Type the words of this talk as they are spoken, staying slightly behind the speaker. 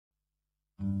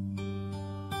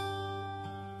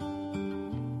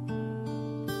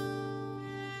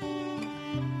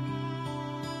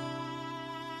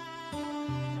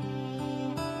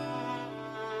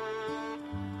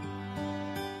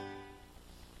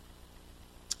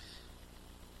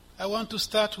I want to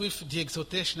start with the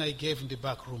exhortation I gave in the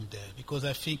back room there because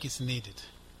I think it's needed.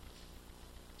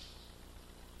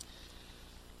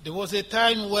 There was a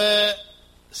time where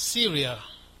Syria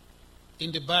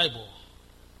in the Bible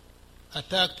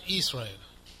attacked Israel.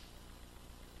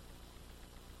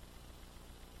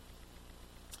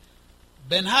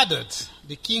 Ben-Hadad,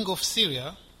 the king of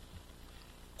Syria,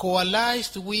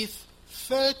 coalesced with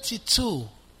 32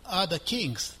 other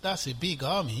kings. That's a big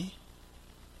army.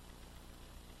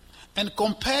 And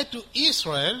compared to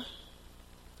Israel,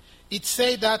 it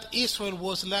said that Israel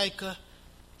was like a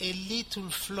little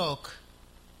flock,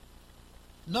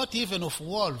 not even of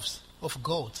wolves, of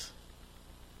goats.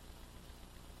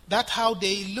 That's how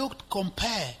they looked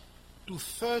compared to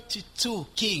 32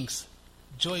 kings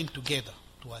joined together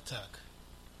to attack.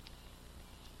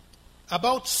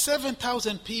 About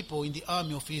 7,000 people in the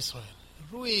army of Israel,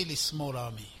 a really small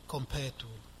army compared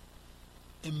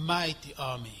to a mighty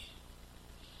army.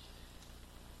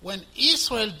 When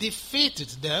Israel defeated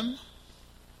them,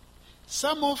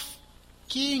 some of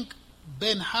King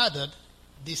Ben-Hadad,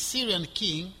 the Syrian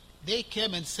king, they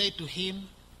came and said to him,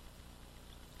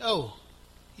 "Oh,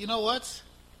 you know what?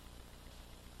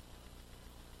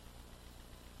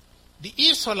 The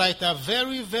Israelites are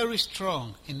very, very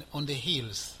strong on the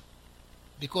hills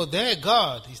because their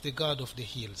God is the God of the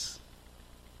hills.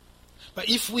 But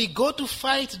if we go to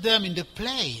fight them in the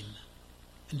plain,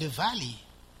 in the valley,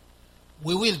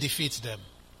 we will defeat them."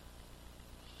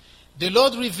 The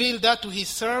Lord revealed that to his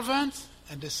servant,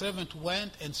 and the servant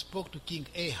went and spoke to King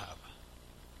Ahab.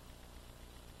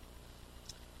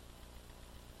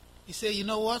 He said, "You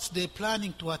know what? They're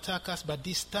planning to attack us, but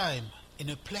this time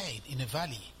in a plain, in a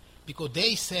valley, because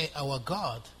they say our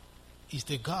God is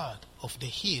the God of the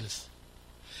hills."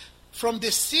 From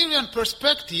the Syrian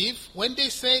perspective, when they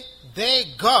say their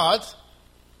God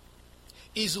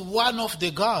is one of the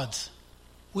gods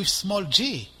with small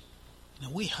g.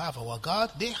 Now we have our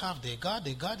God, they have their God.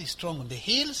 Their God is strong on the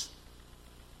hills.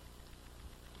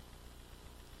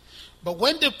 But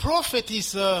when the prophet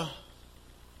is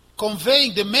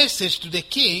conveying the message to the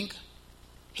king,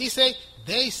 he said,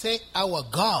 they say our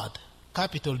God,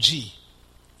 capital G,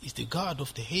 is the God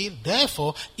of the hill,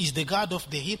 therefore is the God of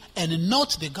the hill and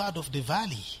not the God of the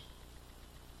valley.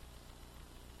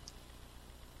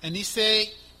 And he said,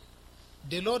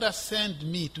 the Lord has sent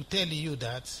me to tell you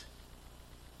that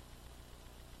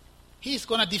he's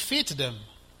going to defeat them.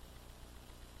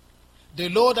 The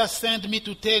Lord has sent me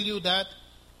to tell you that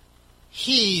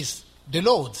he is the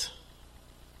Lord.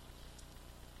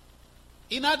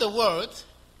 In other words,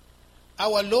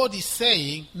 our Lord is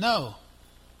saying, no,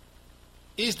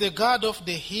 he's the God of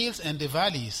the hills and the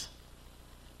valleys.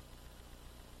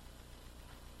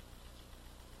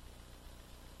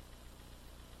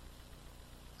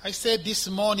 I said this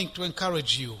morning to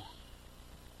encourage you,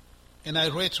 and I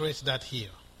reiterate that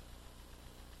here.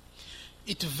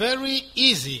 It's very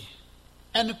easy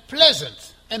and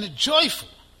pleasant and joyful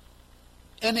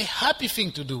and a happy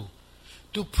thing to do,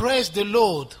 to praise the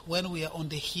Lord when we are on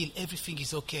the hill. Everything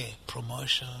is okay.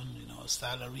 Promotion,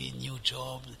 salary, new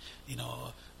job,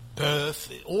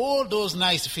 birth, all those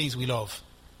nice things we love.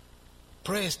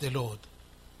 Praise the Lord.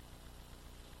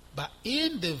 But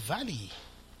in the valley,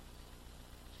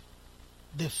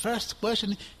 the first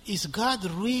question is God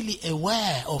really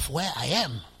aware of where I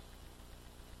am?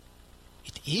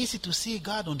 It's easy to see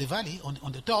God on the valley,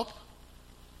 on the top,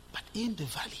 but in the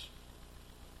valley,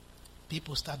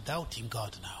 people start doubting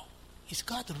God now. Is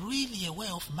God really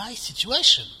aware of my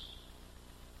situation?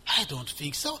 I don't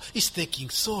think so. It's taking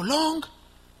so long.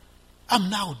 I'm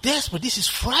now desperate. This is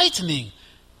frightening.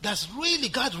 Does really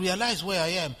God realize where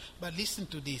I am? But listen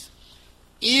to this.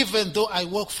 Even though I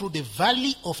walk through the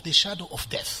valley of the shadow of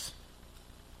death,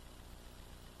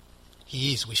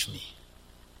 he is with me.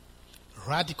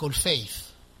 Radical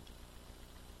faith.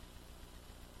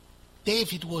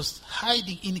 David was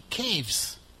hiding in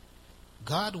caves.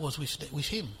 God was with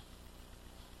him.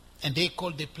 And they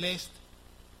called the place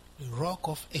the rock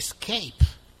of escape.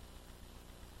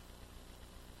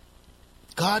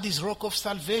 God is rock of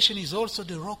salvation, is also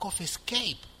the rock of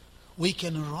escape. We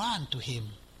can run to him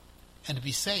and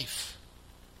be safe.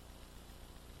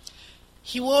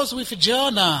 He was with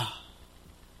Jonah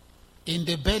in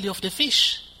the belly of the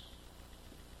fish,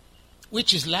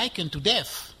 which is likened to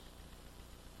death,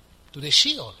 to the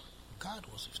Sheol. God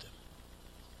was with them.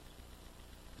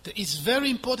 It's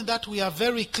very important that we are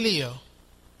very clear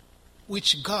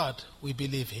which God we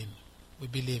believe in. We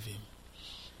believe in.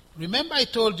 Remember I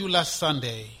told you last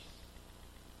Sunday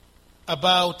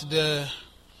about the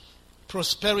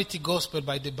prosperity gospel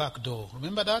by the back door.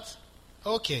 Remember that?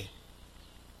 Okay.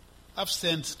 I've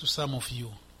sent to some of you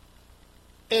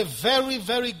A very,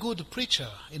 very good preacher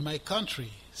in my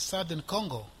country, Southern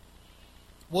Congo,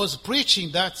 was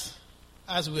preaching that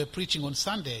as we were preaching on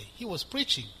Sunday. He was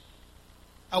preaching.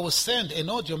 I was sent an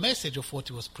audio message of what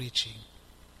he was preaching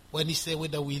when he said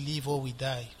whether we live or we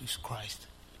die with Christ.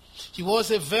 He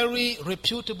was a very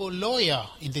reputable lawyer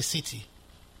in the city,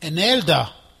 an elder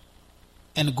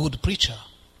and good preacher.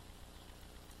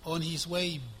 On his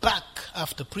way back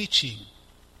after preaching,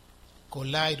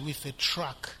 collided with a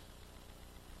truck.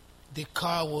 The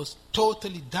car was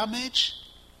totally damaged.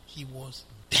 He was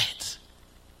dead.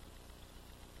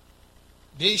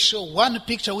 They show one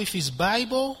picture with his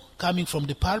Bible coming from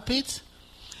the pulpit,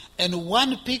 and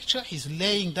one picture is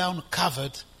laying down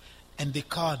covered and the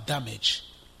car damaged.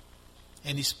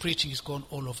 And his preaching is gone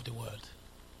all over the world.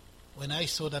 When I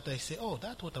saw that, I said, oh,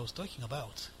 that's what I was talking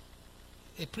about.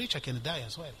 A preacher can die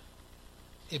as well.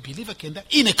 A believer can die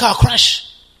in a car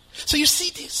crash. So you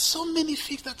see, there's so many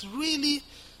things that really,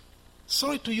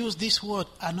 sorry to use this word,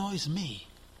 annoys me.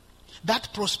 That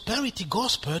prosperity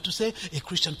gospel to say a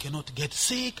Christian cannot get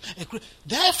sick.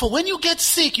 Therefore, when you get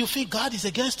sick, you think God is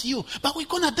against you. But we're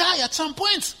going to die at some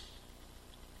point.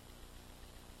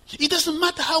 It doesn't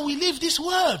matter how we live this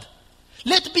world.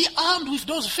 Let's be armed with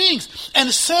those things and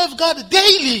serve God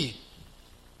daily.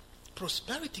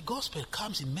 Prosperity gospel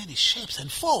comes in many shapes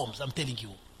and forms, I'm telling you.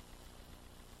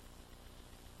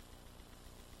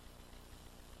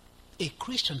 A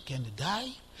Christian can die.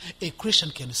 A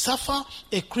Christian can suffer.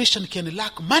 A Christian can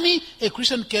lack money. A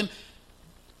Christian can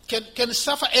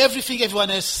suffer everything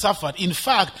everyone else suffered. In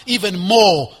fact, even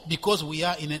more, because we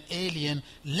are in an alien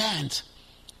land.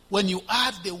 When you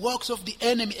add the works of the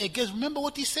enemy against, remember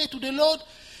what he said to the Lord?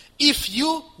 If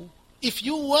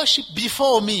you worship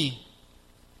before me,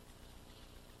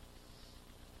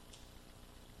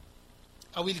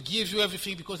 I will give you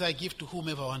everything because I give to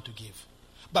whomever I want to give.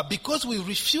 But because we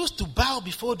refuse to bow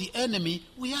before the enemy,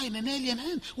 we are in an alien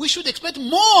hand. We should expect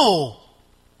more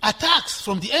attacks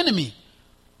from the enemy.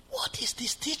 What is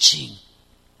this teaching?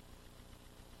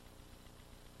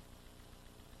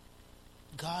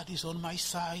 God is on my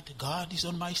side. God is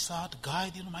on my side.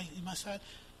 God is on my side.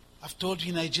 I've told you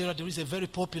in Nigeria there is a very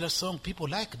popular song. People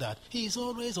like that. He is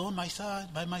always on my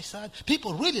side, by my side.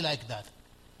 People really like that.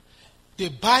 The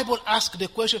Bible asks the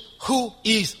question, who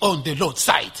is on the Lord's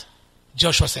side?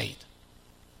 Joshua said.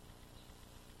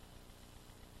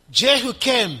 Jehu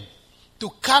came to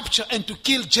capture and to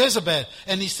kill Jezebel.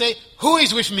 And he said, who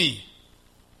is with me?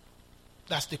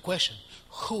 That's the question.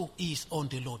 Who is on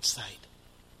the Lord's side?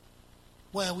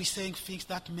 Where are we saying things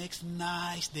that makes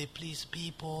nice, they please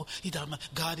people.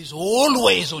 God is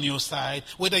always on your side.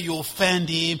 Whether you offend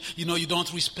him, you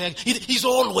don't respect. He's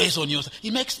always on your side.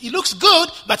 He looks good,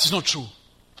 but it's not true.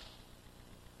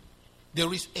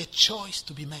 There is a choice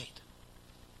to be made.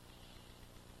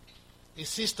 A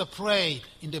sister prayed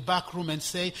in the back room and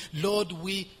said, Lord,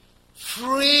 we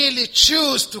freely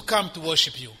choose to come to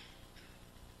worship you.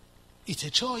 It's a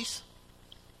choice.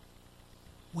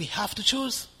 We have to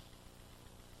choose.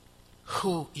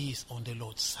 Who is on the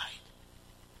Lord's side?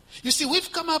 You see,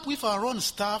 we've come up with our own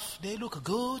stuff. They look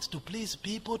good to please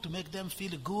people, to make them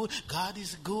feel good. God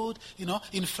is good.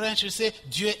 In French, you say,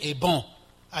 Dieu est bon.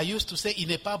 I used to say, il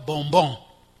n'est pas bonbon.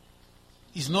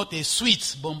 It's not a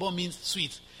sweet. Bonbon means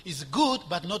sweet. It's good,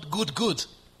 but not good.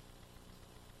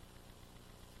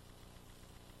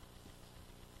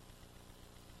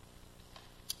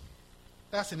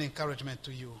 That's an encouragement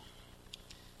to you.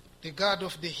 The God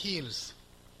of the hills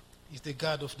is the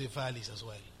God of the valleys as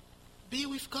well. Be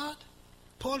with God.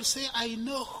 Paul said, I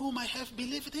know whom I have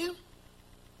believed in.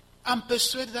 I'm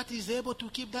persuaded that he is able to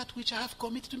keep that which I have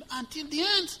committed to him until the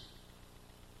end.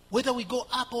 Whether we go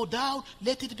up or down,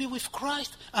 let it be with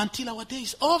Christ until our day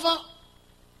is over.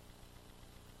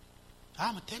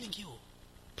 I'm telling you,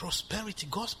 prosperity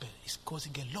gospel is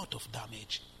causing a lot of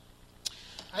damage.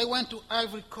 I went to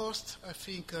Ivory Coast, I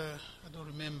think, I don't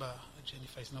remember,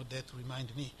 Jennifer is not there to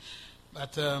remind me,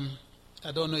 but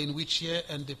I don't know in which year,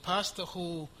 and the pastor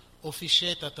who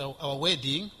officiated at our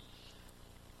wedding,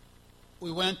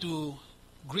 we went to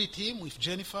greet him with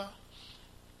Jennifer,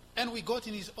 and we got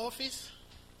in his office,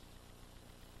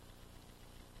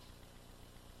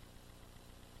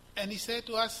 and he said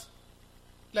to us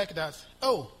like that,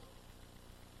 oh,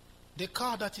 the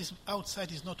car that is outside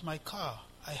is not my car.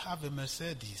 I have a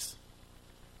Mercedes.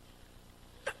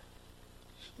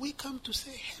 We come to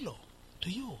say hello to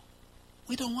you.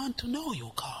 We don't want to know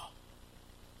your car.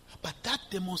 But that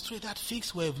demonstrates that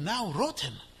things were now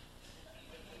rotten.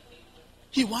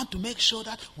 He wants to make sure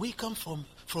that we come from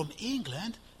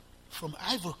England, from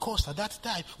Ivory Coast at that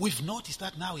time. We've noticed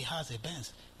that now he has a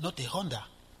Benz, not a Honda.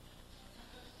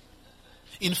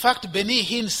 In fact, Benny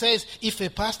Hinn says if a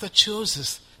pastor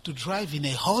chooses to drive in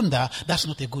a Honda, that's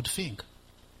not a good thing.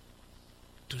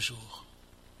 Toujours.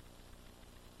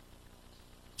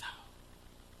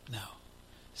 Now,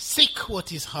 seek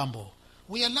what is humble.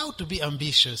 We are allowed to be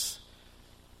ambitious,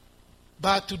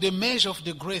 but to the measure of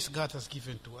the grace God has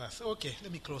given to us. Okay,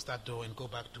 let me close that door and go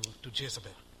back to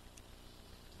Jezebel.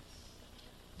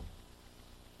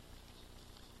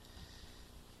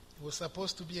 It was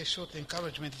supposed to be a short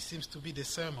encouragement. It seems to be the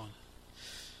sermon.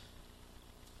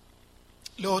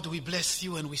 Lord, we bless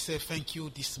you and we say thank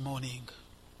you this morning.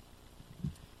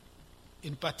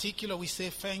 In particular, we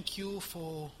say thank you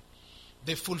for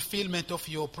the fulfillment of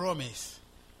your promise.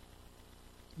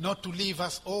 Not to leave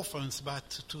us orphans, but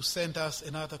to send us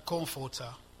another comforter,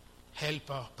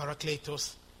 helper,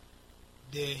 paracletos,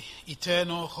 the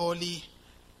eternal, holy,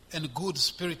 and good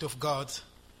Spirit of God,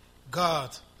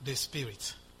 God the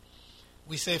Spirit.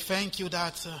 We say thank you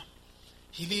that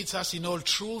he leads us in all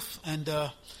truth and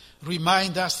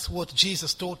remind us what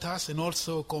Jesus taught us, and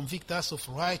also convict us of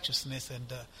righteousness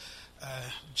and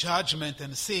judgment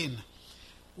and sin.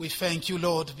 We thank you,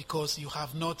 Lord, because you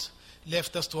have not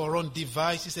left us to our own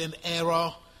devices and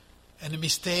error and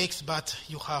mistakes, but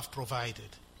you have provided.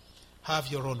 Have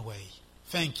your own way.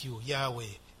 Thank you, Yahweh,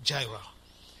 Jireh.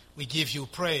 We give you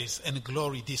praise and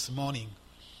glory this morning.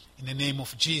 In the name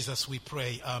of Jesus we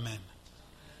pray. Amen.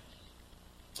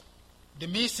 The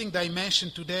missing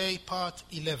dimension today, part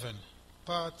 11.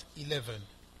 Part 11.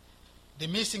 The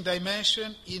missing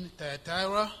dimension in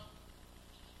Thyatira,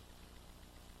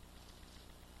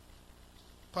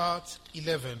 part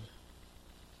 11.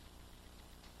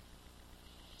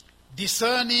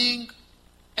 Discerning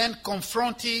and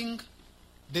confronting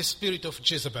the spirit of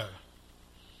Jezebel.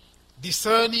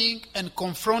 Discerning and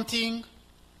confronting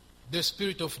the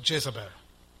spirit of Jezebel.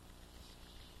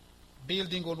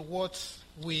 Building on what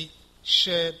we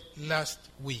shared last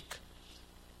week.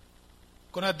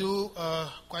 Gonna do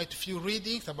quite a few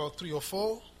readings, about 3 or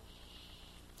 4.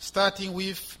 Starting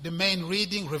with the main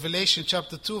reading, Revelation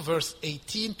chapter 2, verse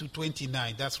 18 to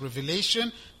 29. That's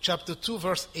Revelation chapter 2,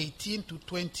 verse 18 to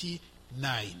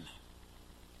 29.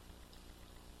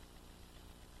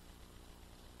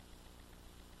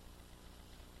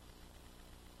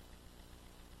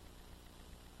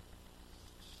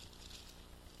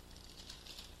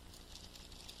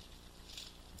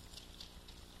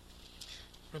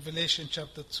 Revelation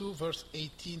chapter 2, verse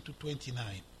 18 to 29.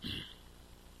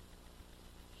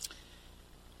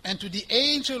 And to the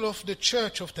angel of the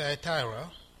church of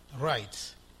Thyatira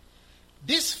write,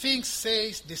 This thing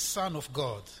says the Son of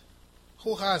God,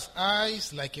 who has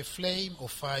eyes like a flame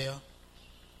of fire,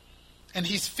 and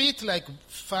his feet like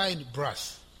fine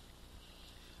brass.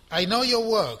 I know your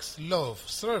works, love,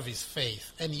 service,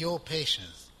 faith, and your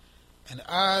patience. And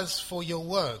as for your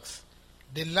works,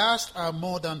 the last are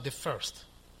more than the first.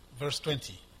 Verse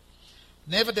 20.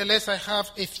 Nevertheless, I have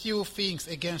a few things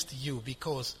against you,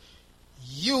 because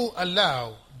you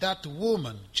allow that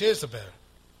woman, Jezebel,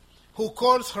 who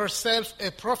calls herself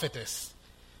a prophetess,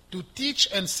 to teach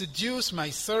and seduce my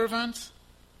servants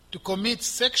to commit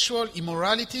sexual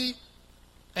immorality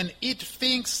and eat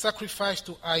things sacrificed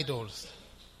to idols.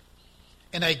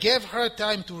 And I gave her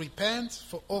time to repent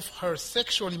of her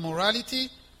sexual immorality,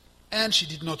 and she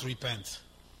did not repent.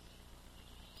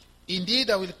 Indeed,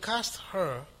 I will cast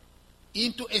her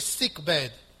into a sick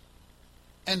bed,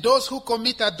 and those who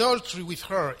commit adultery with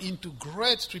her into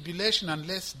great tribulation,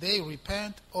 unless they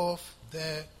repent of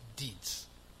their deeds.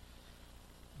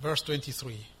 Verse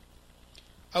 23.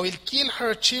 I will kill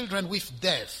her children with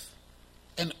death,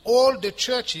 and all the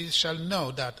churches shall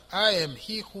know that I am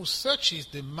he who searches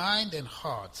the mind and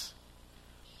heart.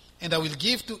 And I will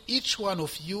give to each one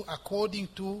of you according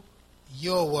to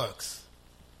your works.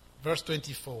 Verse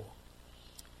 24.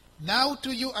 Now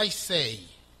to you I say,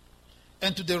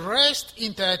 and to the rest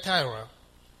in Thyatira,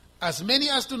 as many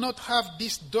as do not have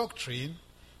this doctrine,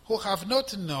 who have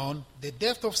not known the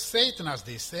depth of Satan, as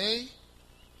they say,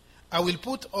 I will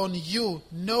put on you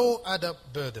no other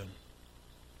burden.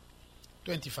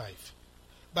 25.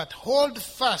 But hold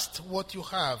fast what you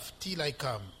have till I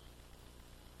come.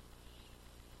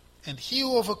 And he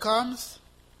who overcomes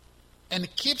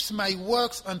and keeps my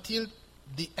works until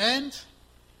the end,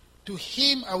 to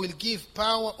him I will give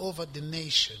power over the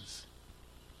nations.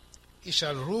 He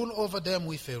shall rule over them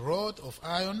with a rod of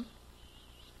iron.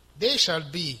 They shall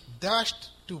be dashed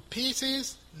to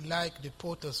pieces like the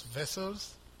potter's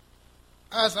vessels,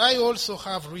 as I also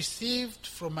have received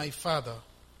from my Father.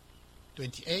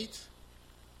 28.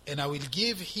 And I will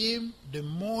give him the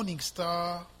morning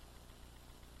star.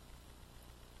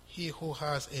 He who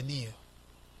has an ear,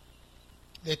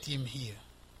 let him hear.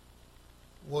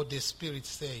 what the Spirit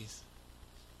says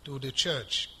to the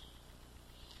church.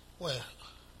 Well,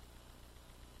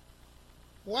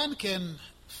 one can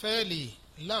fairly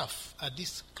laugh at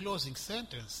this closing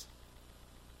sentence.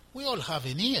 We all have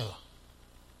an ear.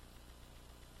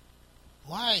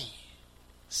 Why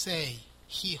say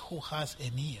he who has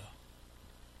an ear?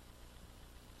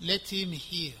 Let him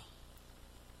hear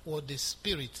what the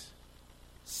Spirit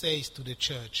says to the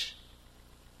church.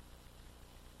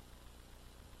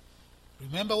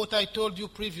 Remember what I told you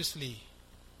previously.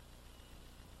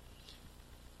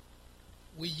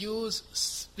 We use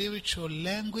spiritual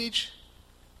language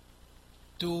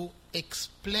to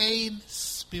explain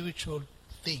spiritual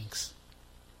things.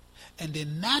 And the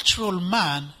natural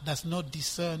man does not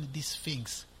discern these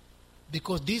things,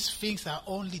 because these things are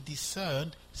only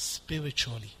discerned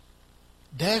spiritually.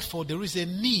 Therefore, there is a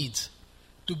need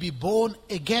to be born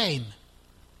again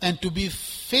and to be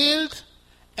filled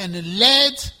and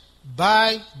led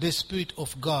by the Spirit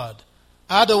of God.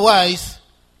 Otherwise,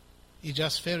 it's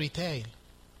just fairy tale.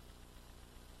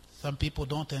 Some people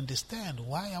don't understand.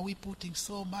 Why are we putting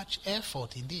so much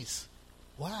effort in this?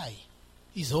 Why?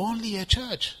 It's only a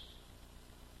church.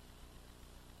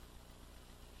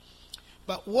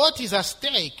 But what is at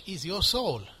stake is your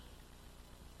soul.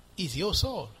 Is your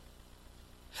soul.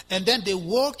 And then the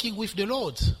working with the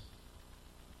Lord.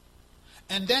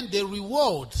 And then the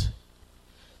reward.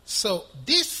 So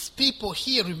these people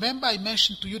here, remember I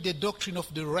mentioned to you the doctrine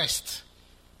of the rest.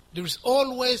 There is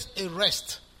always a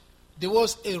rest. There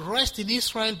was a rest in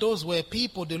Israel. Those were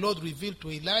people the Lord revealed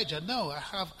to Elijah. No, I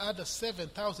have other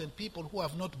 7,000 people who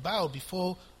have not bowed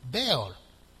before Baal.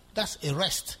 That's a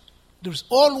rest. There is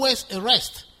always a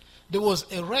rest. There was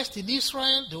a rest in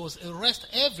Israel. There was a rest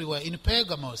everywhere. In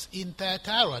Pergamos, in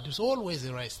Thyatira, there's always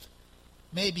a rest.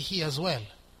 Maybe here as well.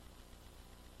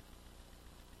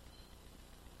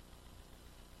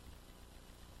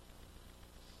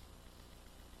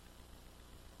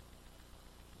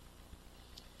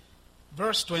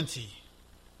 Verse 20.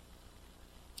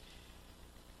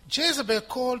 Jezebel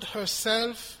called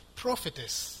herself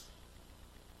prophetess,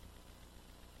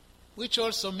 which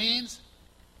also means,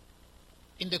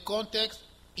 in the context,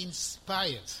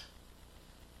 inspired.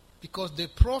 Because the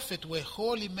prophets were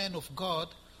holy men of God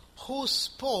who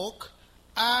spoke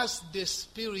as the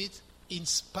Spirit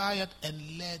inspired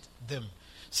and led them.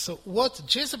 So what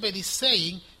Jezebel is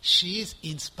saying, she is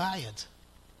inspired.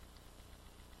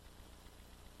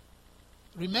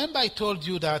 Remember I told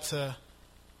you that I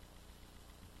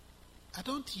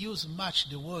don't use much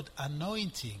the word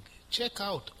anointing. Check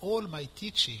out all my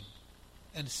teaching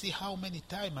and see how many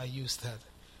times I used that.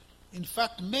 In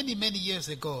fact, many years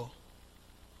ago,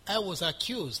 I was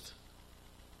accused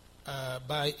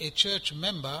by a church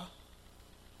member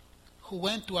who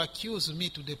went to accuse me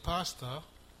to the pastor.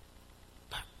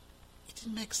 But it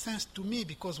didn't make sense to me,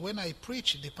 because when I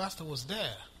preached, the pastor was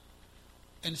there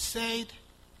and said,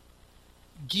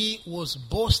 Guy was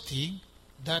boasting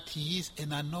that he is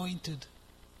an anointed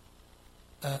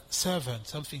servant,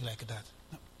 something like that.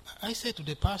 Now, I said to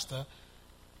the pastor,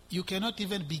 you cannot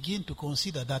even begin to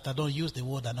consider that I don't use the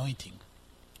word anointing.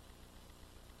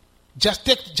 Just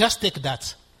take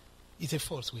that. It's a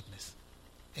false witness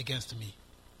against me.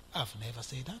 I've never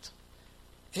said that.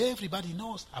 Everybody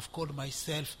knows I've called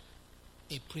myself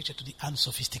a preacher to the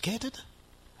unsophisticated.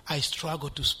 I struggle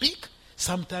to speak.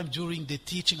 Sometimes during the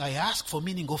teaching I ask for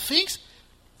meaning of things.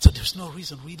 So there's no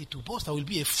reason really to boast. I will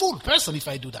be a fool person if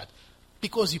I do that.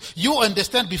 Because you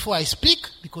understand before I speak,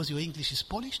 because your English is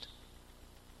polished.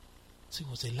 So it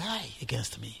was a lie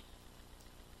against me.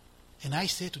 And I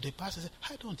said to the pastor,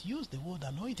 I don't use the word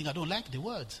anointing. I don't like the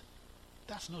words.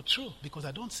 That's not true, because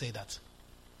I don't say that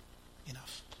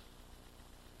enough.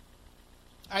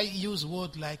 I use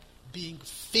words like being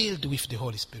filled with the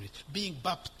Holy Spirit, being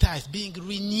baptized, being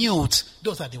renewed.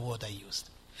 Those are the words I used.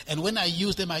 And when I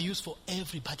use them, I use for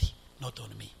everybody, not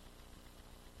on me.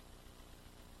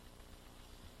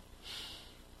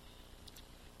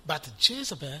 But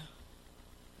Jezebel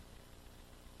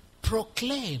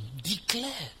proclaimed,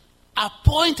 declared,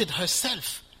 appointed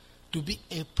herself to be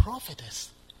a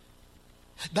prophetess,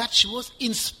 that she was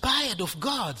inspired of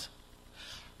God.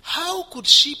 How could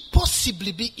she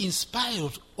possibly be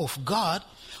inspired of God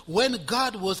when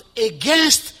God was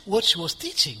against what she was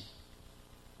teaching?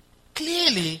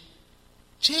 Clearly,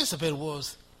 Jezebel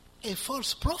was a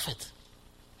false prophet,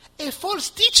 a false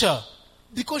teacher,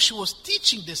 because she was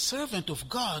teaching the servant of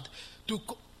God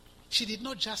she did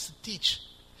not just teach,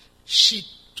 she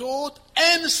taught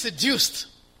and seduced.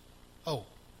 Oh,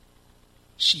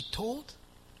 she taught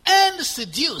and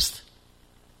seduced.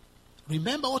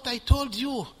 Remember what I told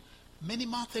you many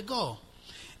months ago.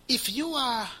 If you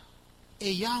are a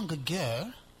young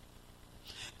girl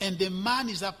and the man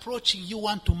is approaching you,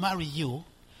 want to marry you,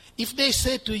 if they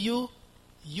say to you,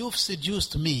 you've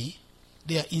seduced me,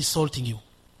 they are insulting you.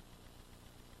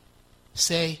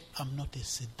 Say, I'm not a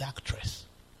seductress.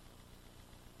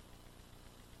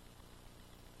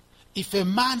 If a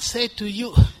man said to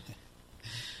you,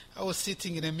 I was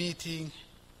sitting in a meeting,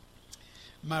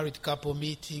 married couple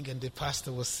meeting, and the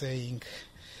pastor was saying,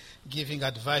 giving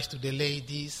advice to the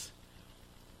ladies,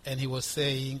 and he was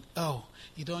saying, oh,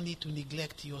 you don't need to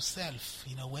neglect yourself.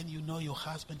 When you know your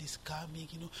husband is coming,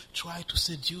 try to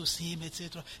seduce him,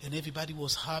 etc. And everybody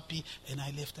was happy, and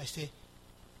I left. I say,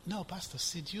 no, pastor,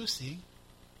 seducing,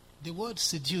 the word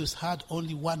seduce had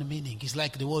only one meaning. It's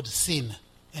like the word sin,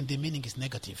 and the meaning is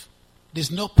negative.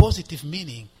 There's no positive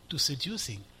meaning to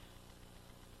seducing.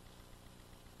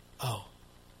 Oh,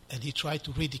 and he tried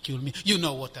to ridicule me. You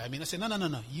know what I mean. I said,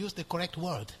 no. Use the correct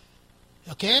word.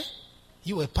 Okay?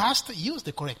 You a pastor, use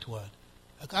the correct word.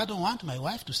 Like, I don't want my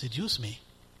wife to seduce me.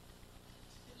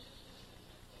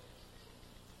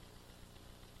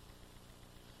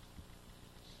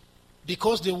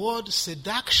 Because the word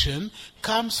seduction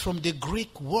comes from the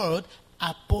Greek word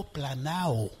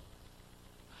apoplanao.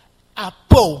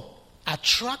 Apo,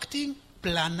 attracting,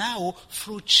 planao,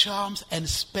 through charms and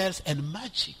spells and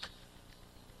magic.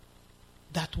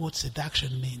 That's what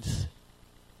seduction means.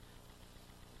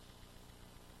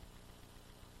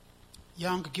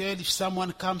 Young girl, if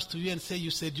someone comes to you and say,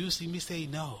 you're seducing me, say,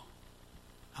 no,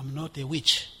 I'm not a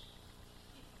witch.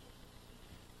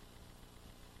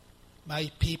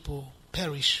 My people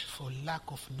perish for lack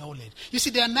of knowledge. You see,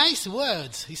 they are nice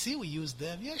words. You see, we use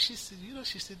them. Yeah, she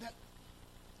said that.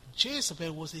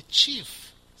 Jezebel was a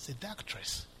chief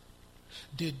seductress.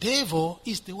 The devil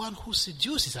is the one who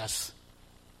seduces us.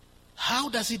 How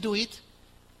does he do it?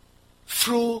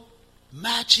 Through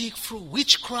magic, through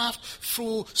witchcraft,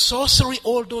 through sorcery,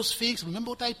 all those things.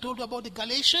 Remember what I told you about the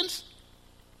Galatians?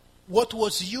 What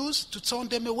was used to turn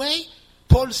them away?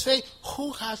 Paul said,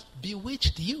 who has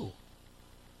bewitched you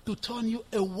to turn you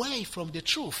away from the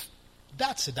truth?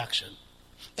 That's seduction.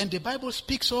 And the Bible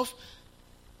speaks of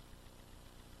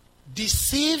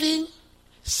deceiving,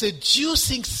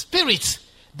 seducing spirits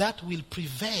that will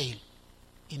prevail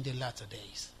in the latter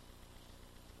days.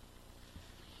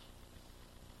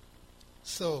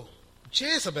 So,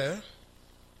 Jezebel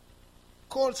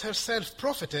calls herself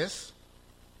prophetess.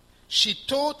 She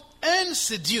taught and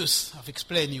seduced. I've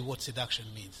explained you what seduction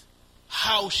means.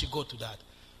 How she got to that.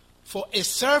 For a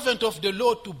servant of the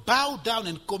Lord to bow down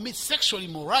and commit sexual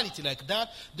immorality like that,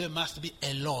 there must be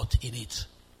a lot in it.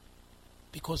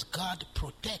 Because God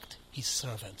protects his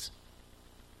servants.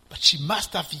 But she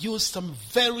must have used some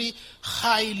very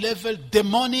high-level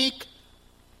demonic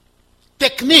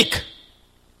technique.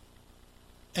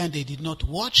 And they did not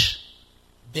watch.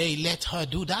 They let her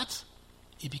do that.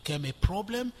 It became a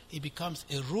problem. It becomes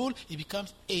a rule. It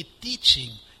becomes a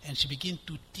teaching. And she began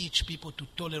to teach people to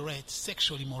tolerate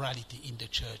sexual immorality in the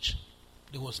church.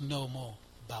 There was no more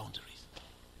boundaries.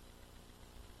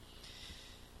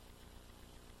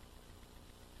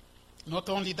 Not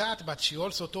only that, but she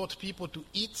also taught people to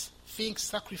eat things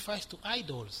sacrificed to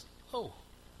idols. Oh,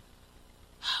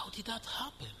 how did that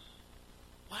happen?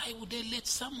 Why would they let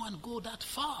someone go that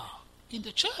far in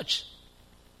the church?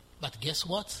 But guess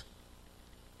what?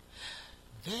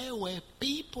 There were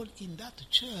people in that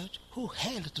church who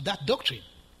held to that doctrine.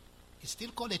 It's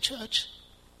still called a church.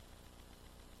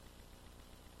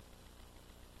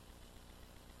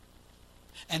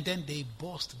 And then they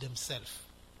boast themselves.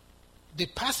 The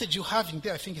passage you have in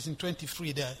there, I think it's in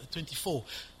 23 there, 24.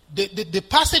 The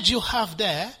passage you have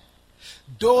there,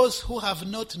 those who have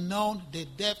not known the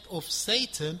depth of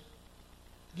Satan,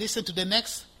 listen to the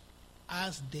next,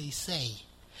 as they say.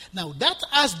 Now that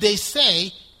as they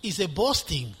say is a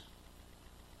boasting.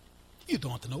 You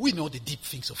don't know. We know the deep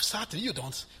things of Satan. You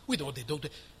don't. We know they don't.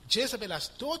 Jezebel has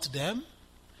taught them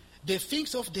the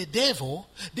things of the devil.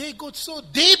 They got so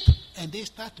deep and they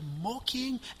start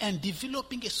mocking and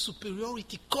developing a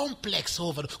superiority complex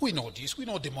over them. We know this. We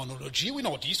know demonology. We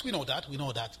know this. We know that. We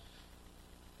know that.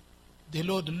 The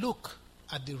Lord look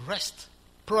at the rest,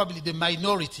 probably the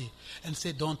minority, and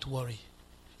say, don't worry.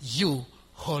 You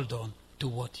hold on to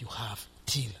what you have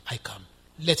till I come.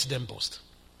 Let them boast.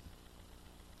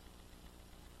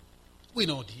 We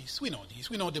know this. We know this.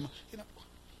 We know them.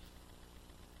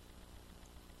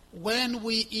 When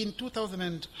we, in 2000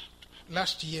 and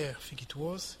last year, I think it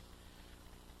was,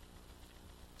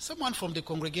 someone from the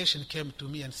congregation came to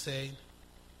me and said,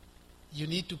 you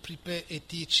need to prepare a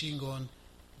teaching on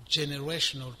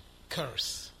generational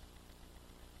curse.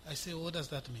 I say, what does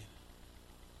that mean?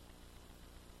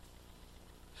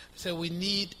 So we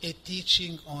need a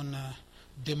teaching on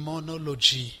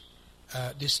demonology,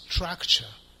 the structure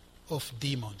of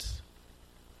demons.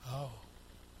 Oh.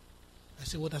 I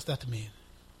said, what does that mean?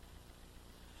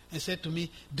 He said to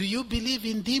me, do you believe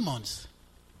in demons?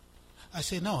 I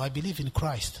said, no, I believe in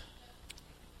Christ.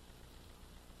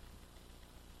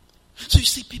 So you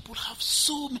see, people have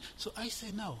so many. So I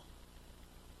say, no.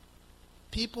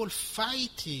 People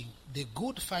fighting the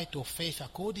good fight of faith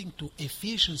according to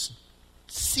Ephesians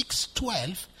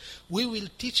 6:12, we will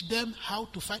teach them how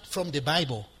to fight from the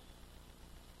Bible.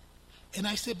 And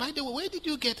I say, by the way, where did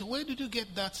you get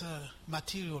that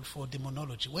material for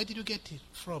demonology? Where did you get it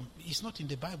from? It's not in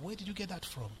the Bible. Where did you get that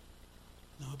from?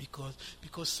 No,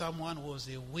 because someone was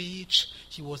a witch,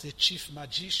 he was a chief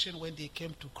magician when they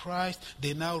came to Christ.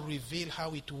 They now reveal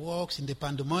how it works in the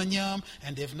pandemonium,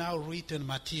 and they've now written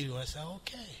material. I said,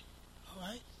 okay, all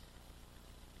right.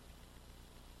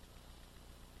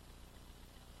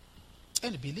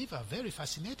 And believers are very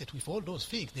fascinated with all those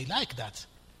things. They like that.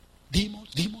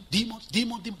 Demons.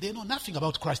 They know nothing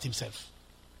about Christ himself.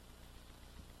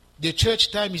 The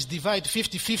church time is divided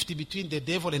 50-50 between the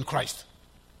devil and Christ.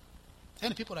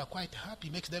 And people are quite happy.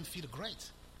 It makes them feel great.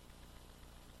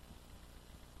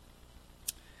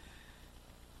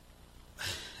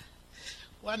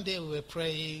 One day we were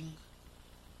praying,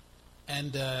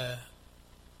 and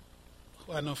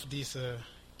one of these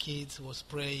kids was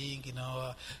praying,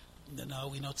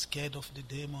 we're not scared of the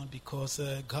demon because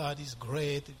God is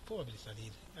great. Probably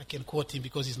I can quote him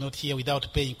because he's not here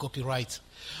without paying copyright.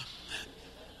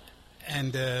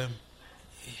 And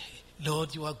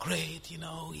Lord, you are great,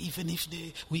 even if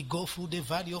we go through the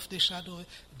valley of the shadow.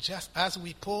 Just as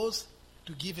we pause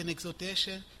to give an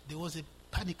exhortation, there was a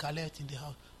panic alert in the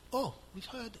house. Oh, we've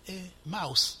heard a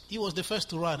mouse. He was the first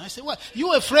to run. I said, what?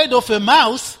 You afraid of a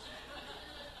mouse?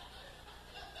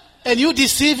 And you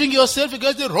deceiving yourself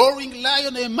against the roaring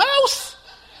lion, a mouse?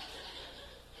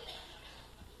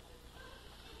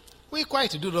 We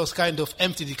quite do those kind of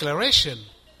empty declaration,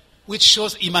 which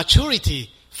shows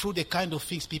immaturity through the kind of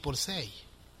things people say.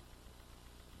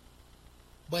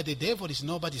 But the devil is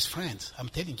nobody's friend, I'm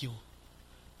telling you.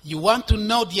 You want to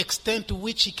know the extent to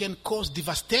which he can cause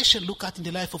devastation? Look at in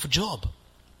the life of Job.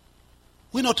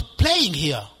 We're not playing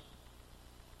here.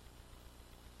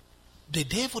 The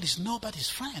devil is nobody's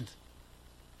friend.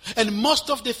 And most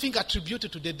of the things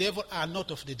attributed to the devil are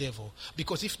not of the devil.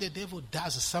 Because if the devil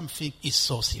does something, it's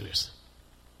so serious.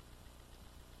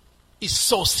 It's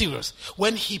so serious.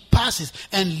 When he passes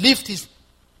and lifts his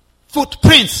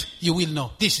footprints, you will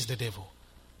know this is the devil.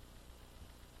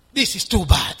 This is too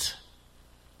bad.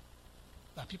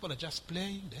 But people are just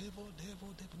playing devil.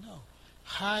 No.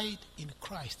 Hide in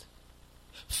Christ.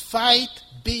 Fight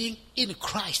being in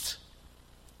Christ.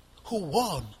 Who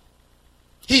won?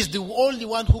 He's the only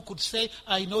one who could say,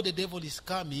 I know the devil is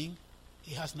coming.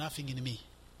 He has nothing in me.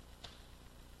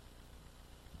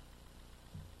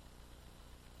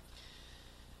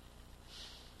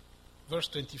 Verse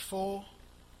 24.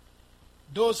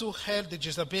 Those who held the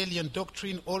Jezebelian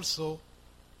doctrine also,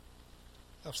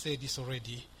 I've said this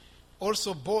already,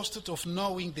 also boasted of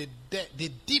knowing the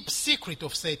deep secret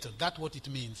of Satan. That's what it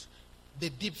means. The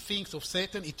deep things of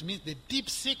Satan, it means the deep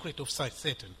secret of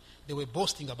Satan. They were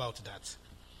boasting about that.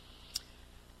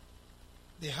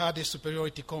 They had a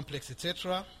superiority complex,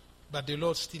 etc. But the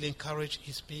Lord still encouraged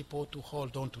his people to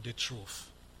hold on to the truth.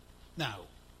 Now,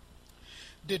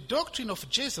 the doctrine of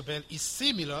Jezebel is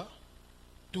similar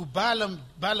to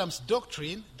Balaam's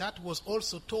doctrine that was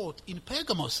also taught in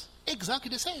Pergamos. Exactly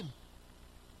the same.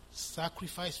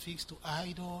 Sacrifice things to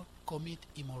idol, commit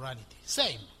immorality.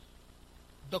 Same.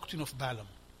 Doctrine of Balaam.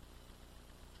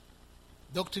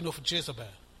 Doctrine of Jezebel.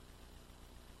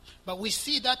 But we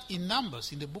see that in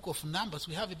Numbers, in the book of Numbers,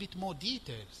 we have a bit more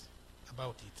details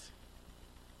about it.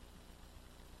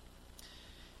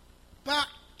 But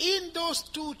in those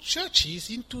two churches,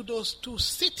 into those two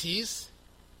cities,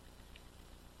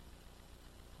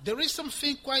 there is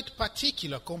something quite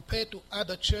particular compared to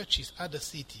other churches, other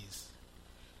cities.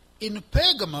 In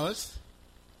Pergamos,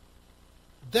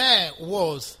 there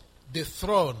was the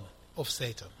throne of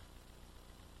Satan.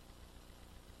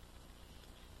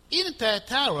 In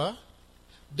Thyatira,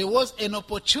 there was an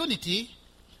opportunity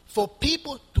for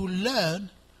people to learn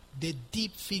the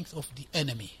deep things of the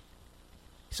enemy.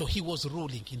 So he was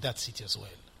ruling in that city as well.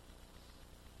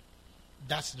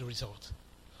 That's the result.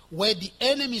 Where the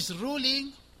enemy is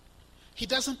ruling, he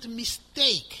doesn't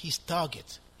mistake his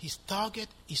target. His target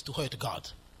is to hurt God.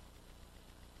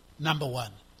 Number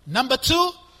one. Number two,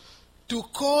 to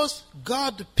cause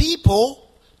God people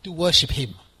to worship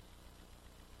him.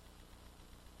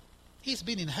 He's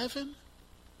been in heaven.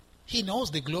 He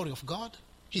knows the glory of God.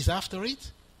 He's after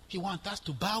it. He wants us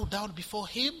to bow down before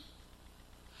him.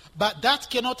 But that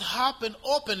cannot happen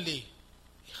openly.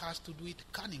 He has to do it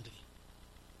cunningly,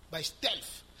 by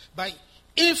stealth, by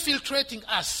infiltrating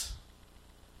us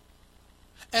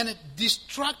and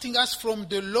distracting us from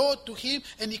the Lord to him,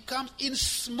 and he comes in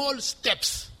small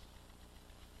steps.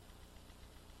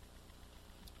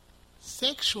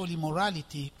 Sexual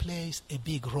immorality plays a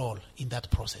big role in that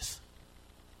process.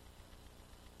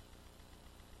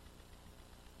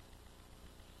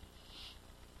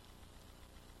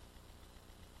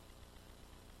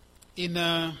 In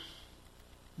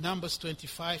Numbers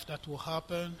 25, that will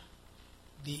happen.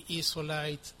 The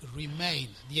Israelites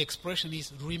remained. The expression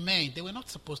is remained. They were not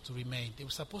supposed to remain. They were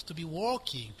supposed to be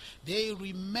walking. They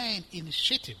remained in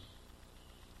Shittim,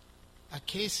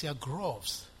 acacia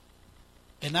groves.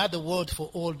 Another word for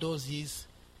all those is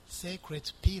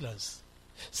sacred pillars,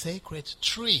 sacred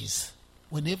trees.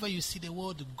 Whenever you see the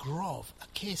word grove,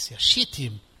 acacia,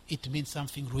 Shittim, it means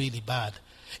something really bad.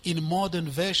 In modern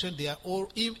version, they are all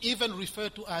even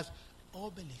referred to as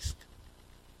obelisk.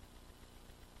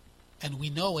 And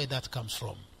we know where that comes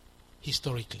from,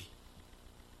 historically.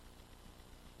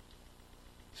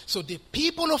 So the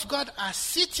people of God are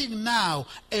sitting now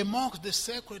amongst the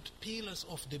sacred pillars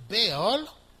of the Baal,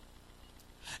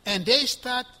 and they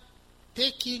start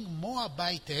taking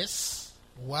Moabitess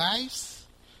wives,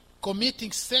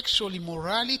 committing sexual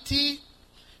immorality,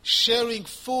 sharing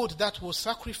food that was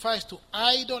sacrificed to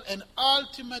idol, and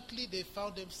ultimately they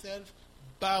found themselves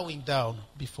bowing down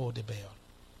before the Baal.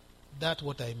 That's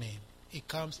what I mean. It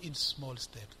comes in small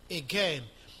steps. Again,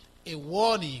 a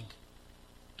warning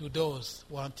to those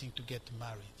wanting to get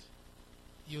married.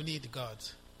 You need God,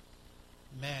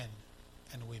 men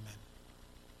and women.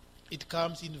 It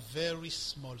comes in very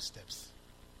small steps.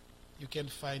 You can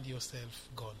find yourself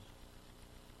gone.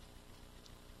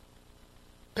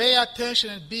 Pay attention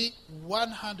and be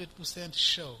 100%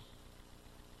 sure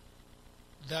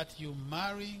that you're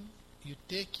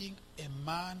taking a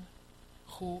man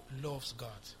who loves God,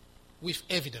 with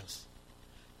evidence,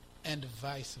 and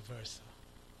vice versa.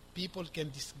 People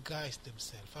can disguise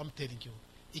themselves. I'm telling you,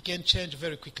 it can change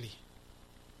very quickly.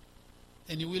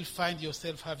 And you will find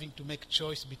yourself having to make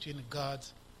choice between God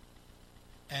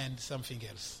and something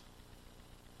else.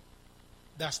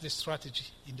 That's the strategy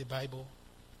in the Bible.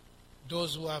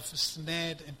 Those who have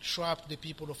snared and trapped the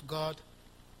people of God,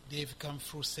 they've come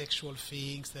through sexual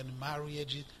things and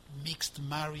marriage, mixed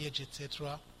marriage,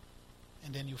 etc.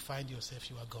 And then you find yourself,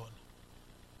 you are gone.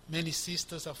 Many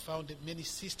sisters have found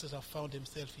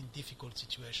themselves in difficult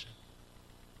situations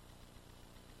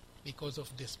because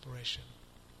of desperation.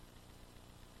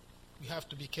 We have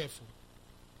to be careful.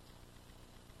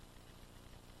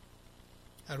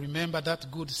 I remember that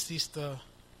good sister.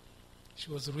 She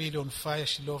was really on fire.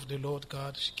 She loved the Lord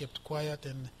God. She kept quiet,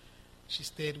 and she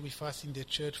stayed with us in the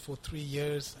church for 3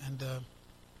 years. And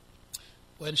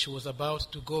when she was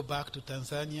about to go back to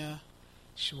Tanzania,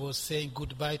 she was saying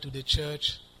goodbye to the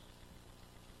church.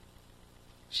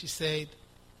 She said,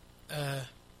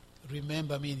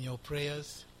 remember me in your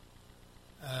prayers,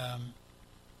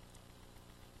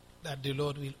 that the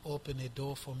Lord will open a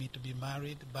door for me to be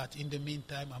married, but in the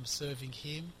meantime I'm serving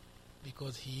him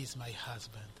because he is my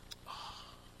husband. Oh,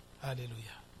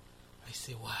 hallelujah. I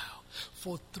say, wow.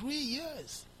 For 3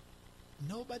 years,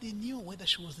 nobody knew whether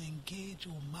she was engaged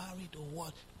or married or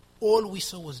what. All we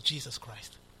saw was Jesus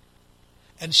Christ.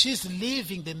 And she's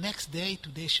leaving the next day.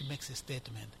 Today she makes a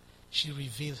statement. She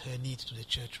reveals her need to the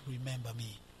church. Remember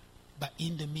me. But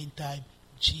in the meantime,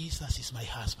 Jesus is my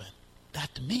husband.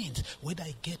 That means whether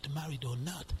I get married or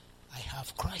not, I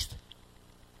have Christ.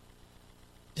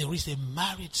 There is a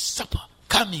marriage supper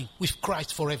coming with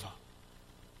Christ forever.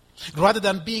 Rather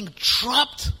than being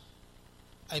trapped,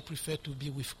 I prefer to be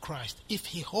with Christ. If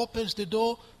he opens the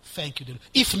door, thank you.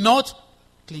 If not,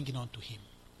 clinging on to him.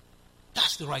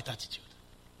 That's the right attitude.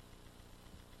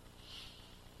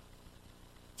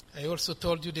 I also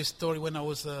told you this story when I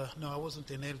was, I wasn't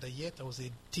an elder yet. I was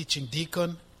a teaching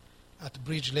deacon at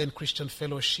Bridge Lane Christian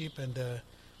Fellowship, and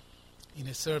in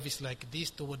a service like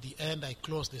this, toward the end, I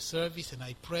closed the service and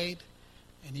I prayed.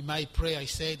 And in my prayer, I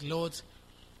said, Lord,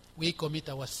 we commit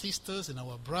our sisters and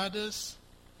our brothers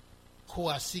who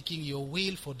are seeking your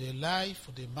will for their life,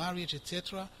 for their marriage,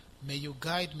 etc. May you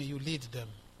guide, may you lead them.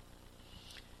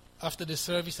 After the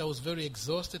service, I was very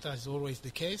exhausted, as always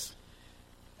the case,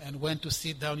 and went to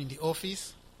sit down in the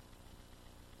office.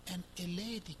 And a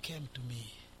lady came to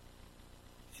me.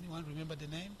 Anyone remember the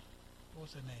name?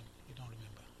 What's her name? You don't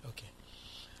remember? Okay.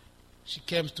 She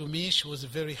came to me. She was a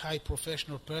very high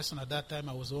professional person. At that time,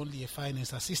 I was only a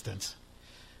finance assistant.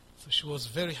 So she was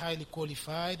very highly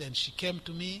qualified, and she came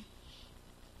to me,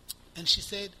 And she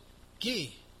said,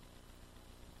 Gay,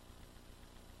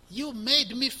 you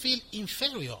made me feel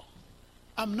inferior.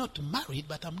 I'm not married,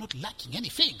 but I'm not lacking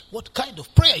anything. What kind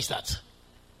of prayer is that?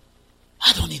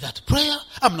 I don't need that prayer.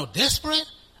 I'm not desperate.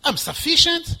 I'm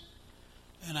sufficient.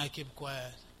 And I kept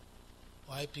quiet,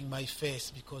 wiping my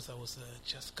face because I was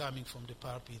just coming from the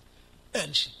pulpit.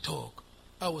 And she talked.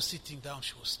 I was sitting down.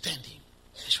 She was standing.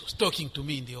 And she was talking to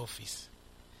me in the office.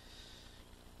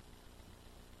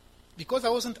 Because I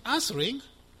wasn't answering,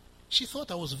 she thought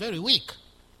I was very weak.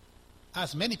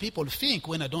 As many people think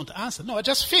when I don't answer. No, I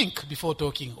just think before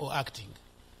talking or acting.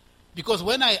 Because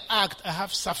when I act, I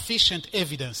have sufficient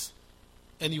evidence.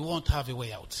 And you won't have a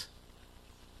way out.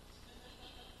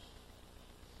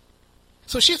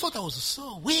 So she thought I was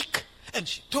so weak. And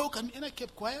she talked, and I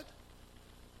kept quiet.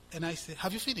 And I said,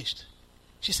 have you finished?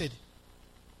 She said,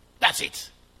 that's it.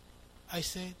 I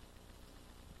said,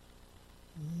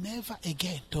 never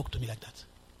again talk to me like that.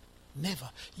 Never.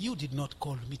 You did not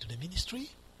call me to the ministry.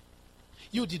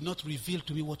 You did not reveal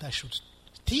to me what I should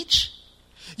teach.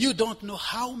 You don't know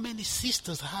how many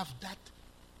sisters have that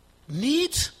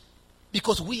need.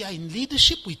 Because we are in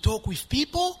leadership, we talk with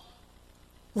people.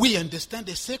 We understand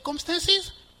the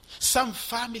circumstances. Some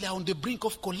family are on the brink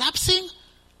of collapsing.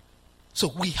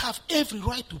 So we have every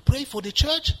right to pray for the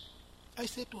church. I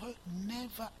said to her,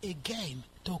 never again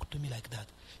talk to me like that.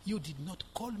 You did not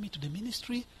call me to the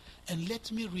ministry and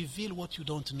let me reveal what you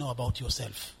don't know about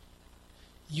yourself.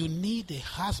 You need a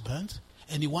husband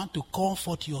and you want to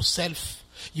comfort yourself.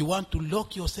 You want to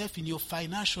lock yourself in your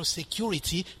financial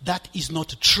security. That is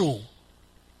not true.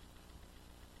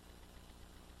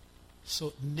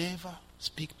 So never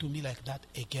speak to me like that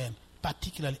again,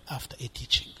 particularly after a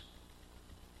teaching.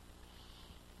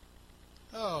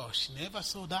 Oh, she never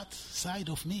saw that side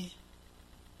of me.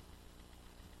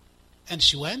 And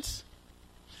she went.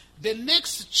 The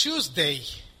next Tuesday,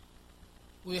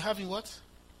 we were having what?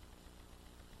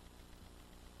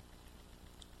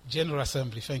 General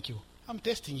Assembly, thank you. I'm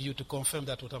testing you to confirm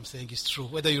that what I'm saying is true,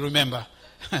 whether you remember.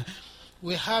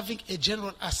 We're having a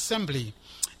General Assembly.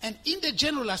 And in the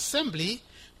General Assembly,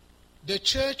 the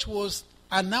church was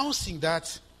announcing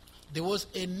that there was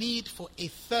a need for a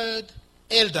third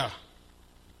elder.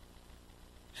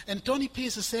 And Tony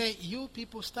Pearce said, you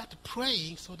people start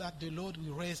praying so that the Lord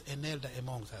will raise an elder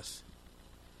among us.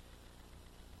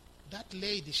 That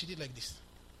lady, she did like this.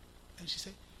 And she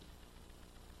said,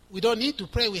 we don't need to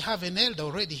pray. We have an elder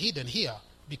already hidden here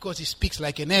because he speaks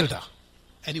like an elder.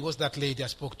 And it was that lady I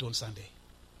spoke to on Sunday.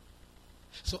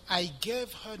 So I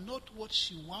gave her not what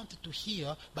she wanted to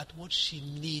hear, but what she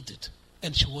needed.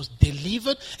 And she was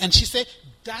delivered. And she said,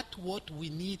 that's what we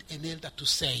need an elder to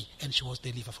say. And she was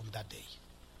delivered from that day.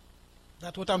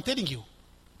 That's what I'm telling you.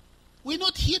 We're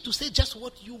not here to say just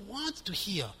what you want to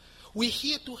hear. We're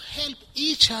here to help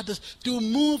each other to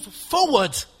move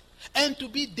forward and to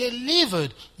be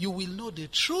delivered. You will know the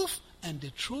truth, and the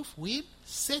truth will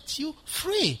set you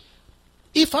free.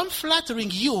 If I'm flattering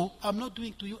you, I'm not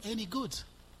doing to you any good.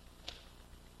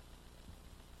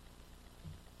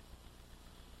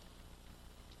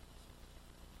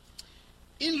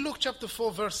 In Luke chapter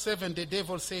 4, verse 7, the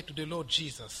devil said to the Lord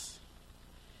Jesus,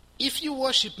 if you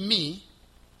worship me,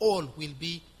 all will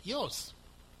be yours.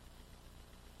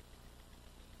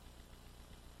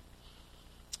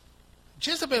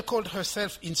 Jezebel called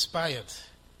herself inspired,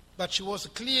 but she was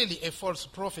clearly a false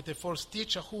prophet, a false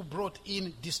teacher who brought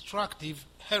in destructive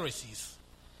heresies,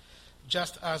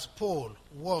 just as Paul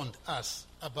warned us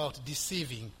about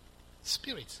deceiving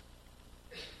spirits.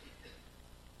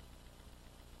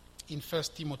 In 1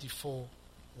 Timothy 4:1.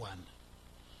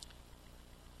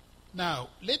 Now,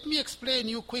 let me explain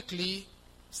you quickly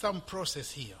some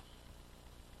process here.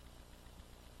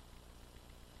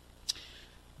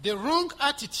 The wrong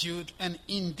attitude and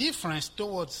indifference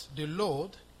towards the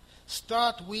Lord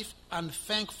start with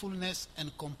unthankfulness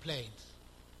and complaint.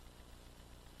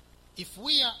 If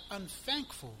we are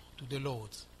unthankful to the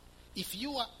Lord, if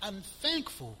you are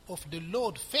unthankful of the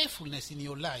Lord's faithfulness in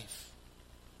your life,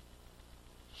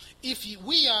 if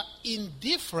we are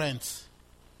indifferent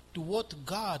to what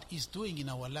God is doing in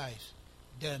our life,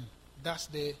 then that's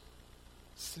the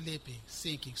sleeping,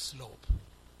 sinking slope.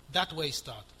 That way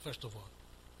start, first of all.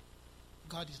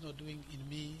 God is not doing in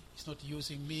me, He's not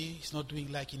using me, He's not doing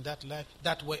like in that life.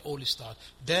 That way all start.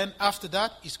 Then after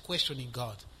that is questioning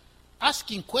God.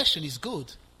 Asking question is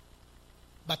good,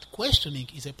 but questioning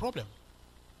is a problem.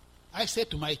 I said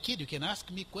to my kid, you can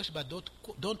ask me question, but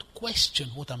don't question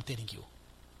what I'm telling you.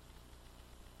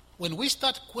 When we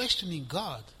start questioning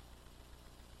God,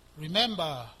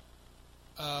 remember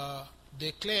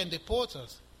the clay and the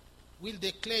potters. Will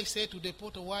the clay say to the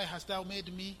potter, why hast thou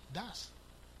made me thus?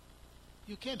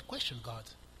 You can't question God.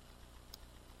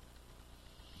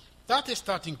 That's a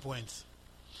starting point.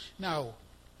 Now,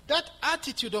 that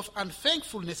attitude of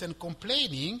unthankfulness and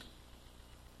complaining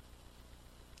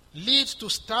leads to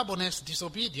stubbornness,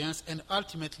 disobedience, and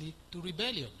ultimately to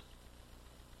rebellion.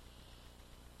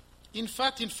 In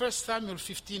fact, in 1 Samuel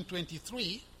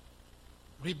 15:23,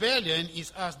 rebellion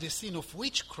is as the sin of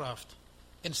witchcraft,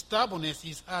 and stubbornness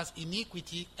is as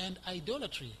iniquity and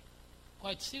idolatry.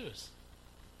 Quite serious.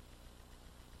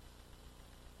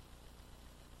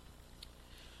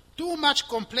 Too much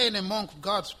complaint among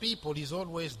God's people is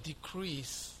always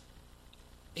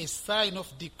a sign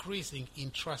of decreasing in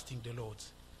trusting the Lord,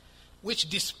 which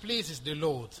displeases the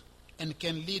Lord and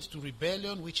can lead to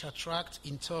rebellion, which attracts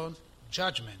in turn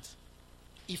judgment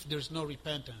if there is no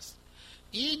repentance.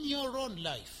 In your own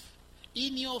life,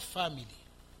 in your family,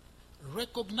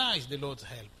 recognize the Lord's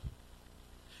help.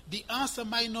 The answer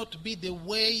might not be the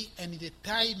way and the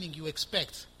timing you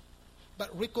expect,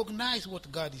 but recognize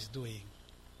what God is doing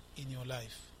in your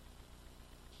life.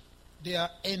 There are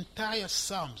entire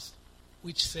psalms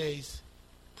which says,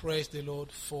 praise the Lord,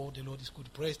 for the Lord is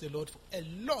good. Praise the Lord for a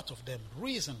lot of them.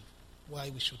 Reason why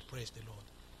we should praise the Lord.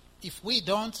 If we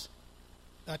don't,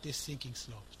 that is sinking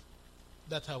slopes.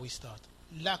 That's how we start.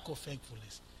 Lack of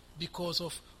thankfulness. Because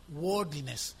of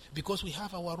worldliness. Because we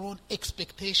have our own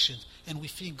expectations and we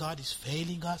think God is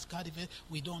failing us.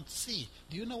 We don't see.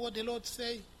 Do you know what the Lord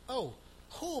say? Oh,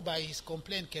 who by his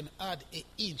complaint can add an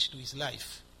inch to his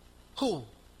life? Who?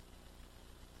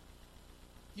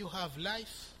 You have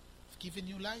life. I've given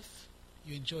you life.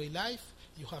 You enjoy life.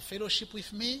 You have fellowship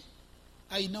with me.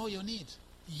 I know your need.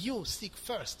 You seek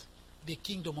first the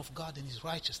kingdom of God and his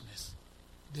righteousness.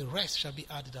 The rest shall be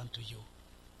added unto you.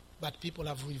 But people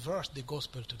have reversed the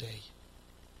gospel today.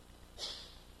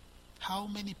 How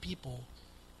many people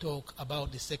talk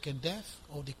about the second death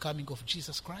or the coming of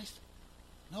Jesus Christ?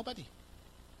 Nobody.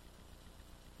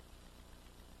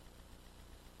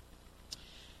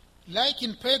 Like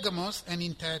in Pergamos and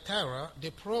in Thyatira, the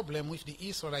problem with the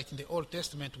Israelites in the Old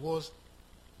Testament was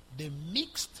the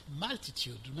mixed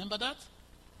multitude. Remember that?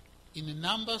 In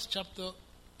Numbers chapter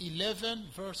 11,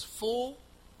 verse 4,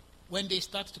 when they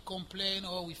start to complain,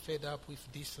 oh, we're fed up with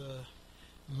this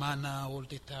manna all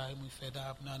the time, we're fed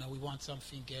up, no, we want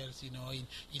something else.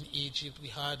 In Egypt we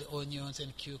had onions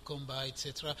and cucumber,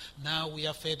 etc. Now we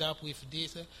are fed up with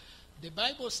this. The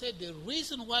Bible said the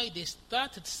reason why they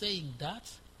started saying that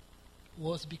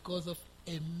was because of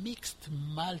a mixed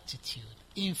multitude,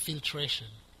 infiltration.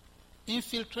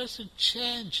 Infiltration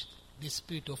changed the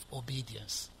spirit of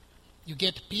obedience. You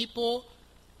get people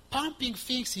pumping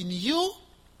things in you,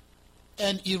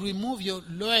 and you remove your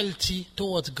loyalty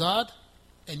towards God,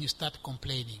 and you start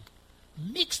complaining.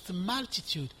 Mixed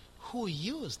multitude who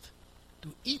used to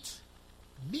eat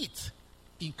meat,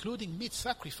 including meat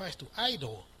sacrificed to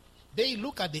idol. They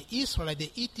look at the Israelites, they're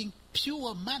eating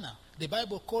pure manna. The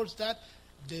Bible calls that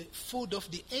the food of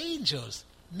the angels.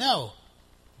 Now,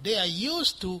 they are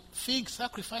used to things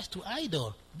sacrificed to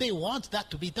idol. They want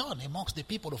that to be done amongst the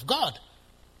people of God.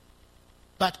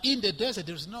 But in the desert,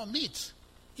 there is no meat.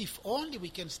 If only we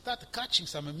can start catching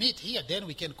some meat here, then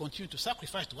we can continue to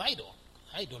sacrifice to idol.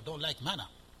 Idol don't like manna.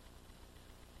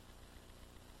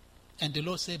 And the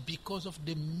Lord said, because of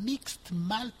the mixed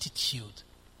multitude,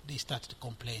 they started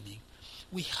complaining.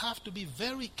 We have to be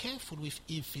very careful with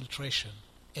infiltration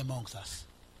amongst us.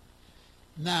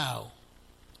 Now,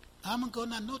 I'm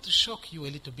going to not shock you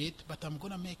a little bit, but I'm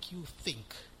going to make you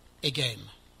think again.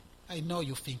 I know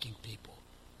you're thinking people.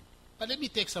 But let me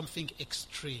take something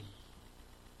extreme.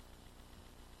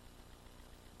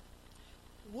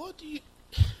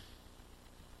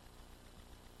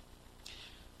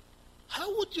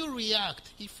 How would you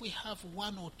react if we have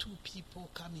one or two people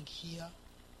coming here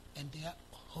and they are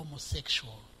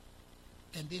homosexual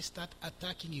and they start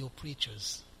attacking your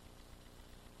preachers?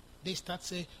 They start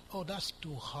saying, oh, that's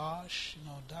too harsh,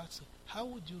 how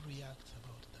would you react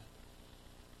about that?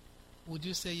 Would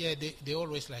you say, yeah, they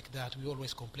always like that, we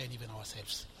always complain even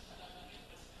ourselves?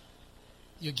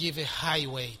 You give a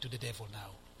highway to the devil now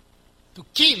to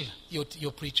kill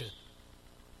your preacher.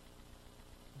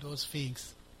 Those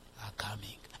things are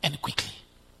coming, and quickly.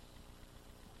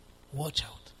 Watch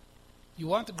out. You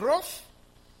want growth?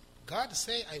 God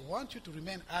say, I want you to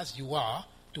remain as you are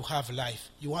to have life.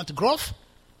 You want growth?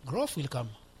 Growth will come.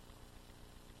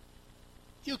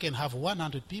 You can have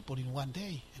 100 people in one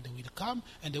day, and they will come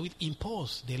and they will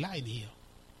impose the line here.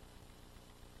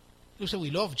 You say, we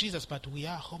love Jesus, but we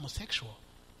are homosexual.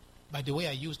 By the way,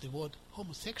 I use the word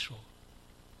homosexual.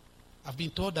 I've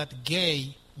been told that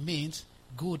gay means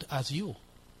good as you.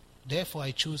 Therefore,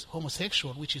 I choose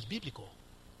homosexual, which is biblical.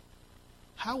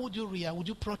 how would you react? Would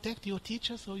you protect your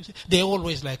teachers? Or you say, they're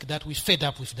always like that. We're fed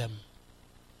up with them.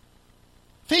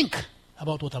 Think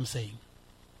about what I'm saying.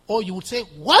 Or you would say,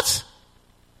 what?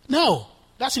 No,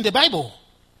 that's in the Bible.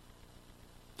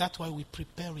 That's why we're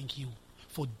preparing you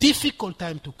for difficult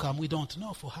time to come. We don't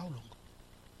know for how long.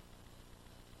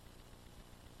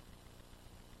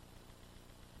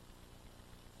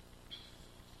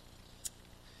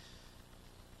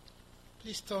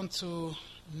 Please turn to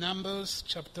Numbers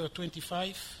chapter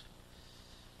 25.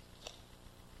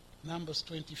 Numbers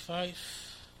 25.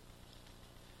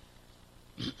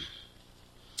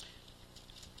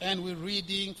 And we're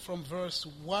reading from verse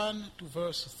 1 to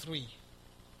verse 3.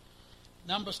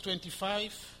 Numbers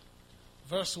 25,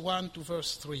 verse 1 to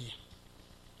verse 3.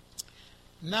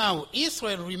 Now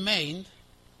Israel remained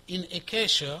in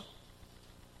Acacia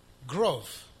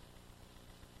Grove.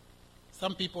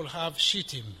 Some people have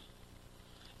Shittim.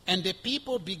 And the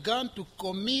people began to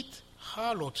commit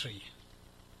harlotry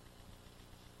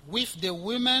with the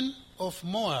women of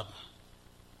Moab.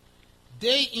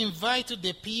 They invited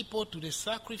the people to the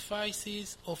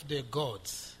sacrifices of their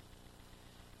gods.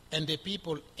 And the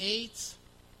people ate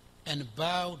and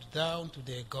bowed down to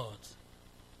their gods.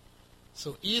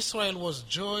 So Israel was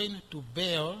joined to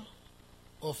Baal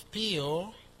of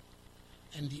Peor,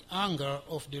 and the anger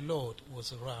of the Lord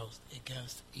was aroused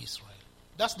against Israel.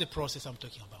 That's the process I'm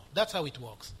talking about. That's how it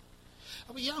works.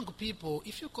 Our young people,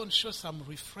 if you can show some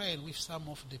refrain with some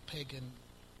of the pagan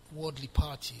worldly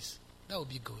parties, that would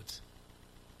be good.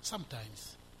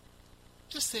 Sometimes.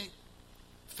 Just say,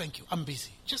 thank you, I'm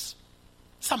busy. Just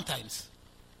sometimes.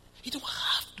 You don't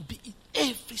have to be in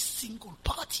every single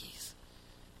parties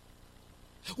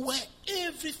where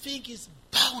everything is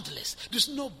boundless. There's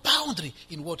no boundary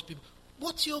in what people...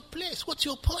 What's your place? What's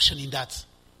your portion in that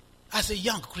as a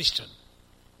young Christian?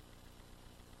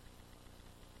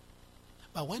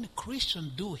 But when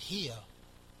Christians do here,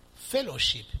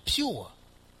 fellowship, pure,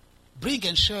 bring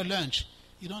and share lunch,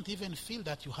 you don't even feel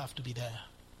that you have to be there.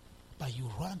 But you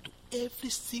run to every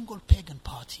single pagan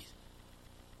party.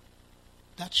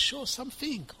 That shows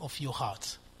something of your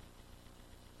heart.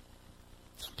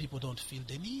 Some people don't feel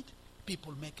the need.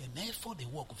 People make an effort. They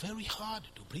work very hard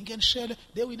to bring and share.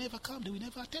 They will never come. They will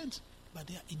never attend. But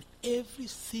they are in every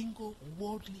single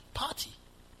worldly party.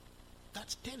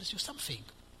 That tells you something.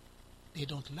 They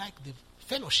don't like the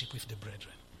fellowship with the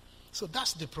brethren. So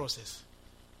that's the process.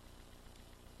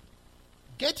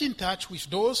 Get in touch with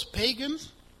those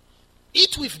pagans.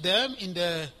 Eat with them in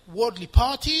the worldly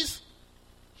parties.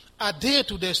 Adhere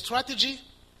to their strategy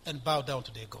and bow down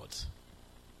to their gods.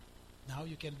 Now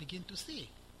you can begin to see.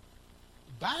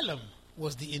 Balaam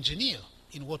was the engineer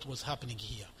in what was happening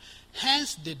here.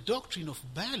 Hence the doctrine of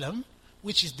Balaam,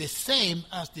 which is the same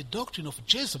as the doctrine of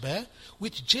Jezebel,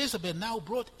 which Jezebel now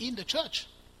brought in the church.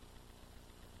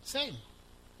 Same.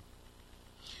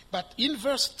 But in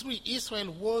verse 3,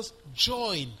 Israel was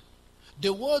joined.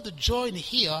 The word join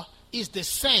here is the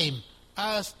same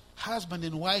as husband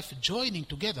and wife joining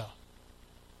together.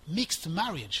 Mixed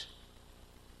marriage.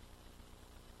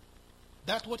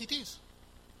 That's what it is.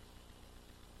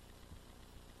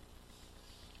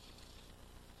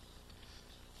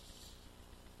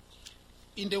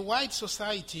 In the wide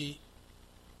society,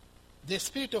 the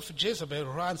spirit of Jezebel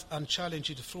runs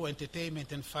unchallenged through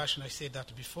entertainment and fashion. I said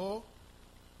that before.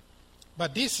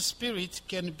 But this spirit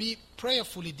can be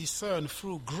prayerfully discerned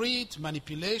through greed,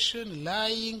 manipulation,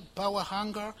 lying, power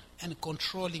hunger, and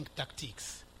controlling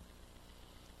tactics.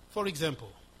 For example,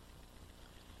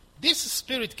 this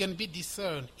spirit can be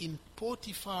discerned in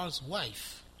Potiphar's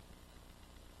wife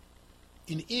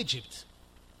in Egypt.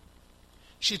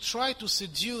 She tried to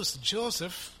seduce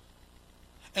Joseph,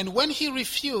 and when he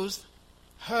refused,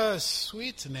 her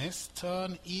sweetness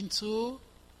turned into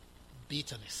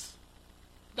bitterness.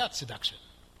 That's seduction.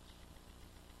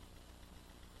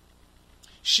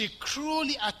 She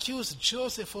cruelly accused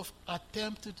Joseph of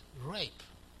attempted rape.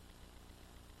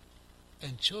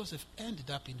 And Joseph ended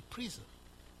up in prison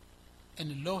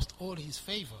and lost all his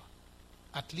favor,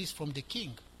 at least from the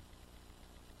king.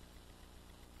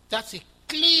 That's a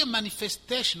clear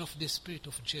manifestation of the spirit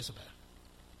of Jezebel.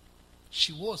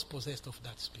 She was possessed of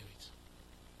that spirit.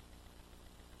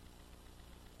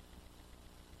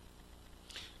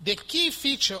 The key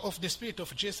feature of the spirit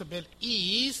of Jezebel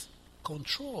is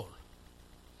control.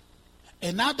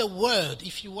 Another word,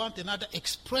 if you want another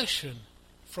expression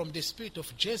from the spirit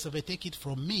of Jezebel, take it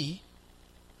from me,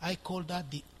 I call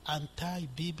that the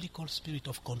anti-biblical spirit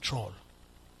of control.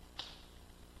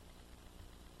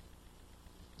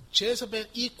 Jezebel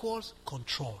equals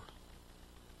control.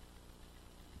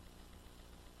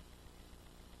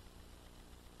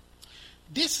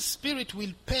 This spirit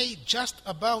will pay just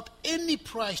about any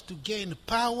price to gain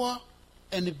power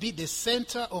and be the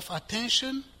center of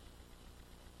attention,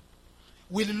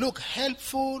 will look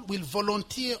helpful, will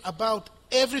volunteer about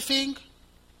everything.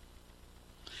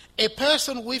 A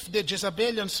person with the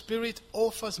Jezebelian spirit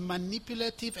offers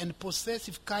manipulative and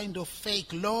possessive kind of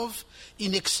fake love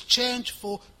in exchange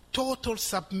for total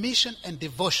submission and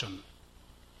devotion,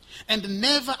 and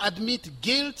never admit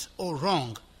guilt or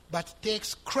wrong, but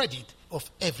takes credit of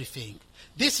everything.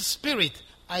 This spirit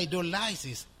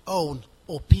idolizes own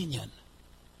opinion.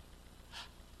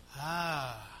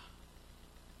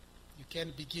 You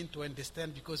can begin to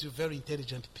understand, because you're very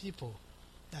intelligent people,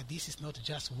 that this is not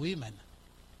just women.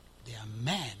 They are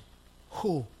men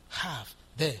who have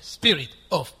the spirit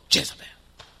of Jezebel.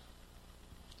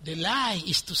 The lie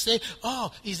is to say,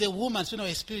 oh, it's a woman, so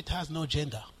a spirit has no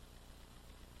gender.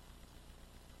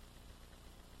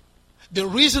 The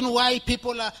reason why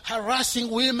people are harassing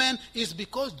women is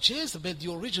because Jezebel, the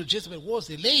original Jezebel, was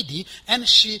a lady, and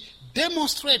she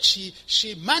demonstrates,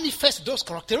 she manifests those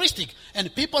characteristics,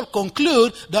 and people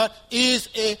conclude that is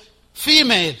a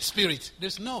female spirit.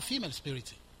 There's no female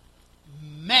spirit.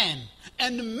 Men,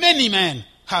 and many men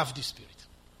have this spirit.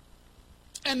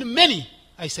 And many,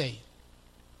 I say,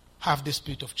 have the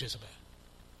spirit of Jezebel.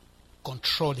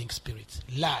 Controlling spirit,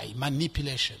 lie,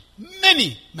 manipulation.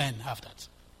 Many men have that.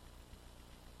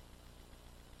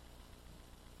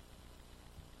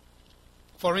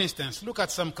 For instance, look at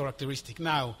some characteristic.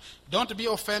 Now, don't be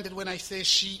offended when I say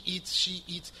she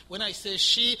eats. When I say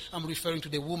she, I'm referring to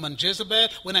the woman Jezebel.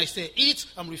 When I say eat,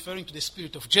 I'm referring to the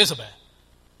spirit of Jezebel.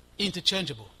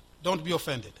 Interchangeable. Don't be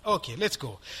offended. Okay, let's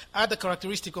go. Other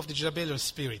characteristic of the Jezebelian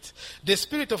spirit. The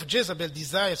spirit of Jezebel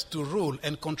desires to rule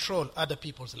and control other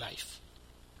people's life.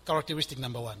 Characteristic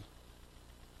number 1.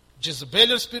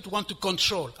 Jezebelian spirit wants to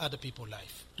control other people's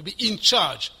life, to be in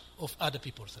charge of other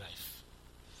people's life.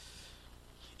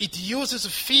 It uses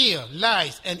fear,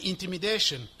 lies, and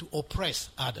intimidation to oppress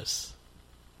others.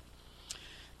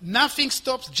 Nothing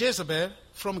stops Jezebel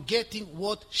from getting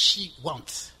what she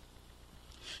wants.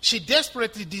 She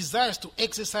desperately desires to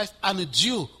exercise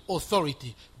undue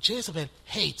authority. Jezebel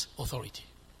hates authority.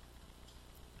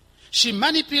 She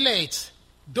manipulates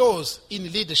those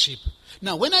in leadership.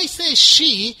 Now, when I say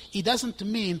she, it doesn't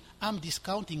mean I'm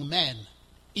discounting men.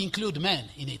 Include men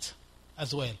in it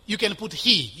as well. You can put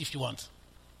he if you want.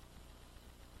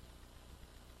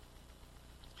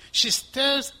 She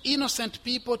stirs innocent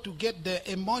people to get their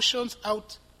emotions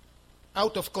out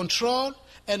of control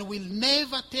and will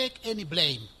never take any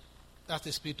blame. That's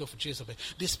the spirit of Jezebel.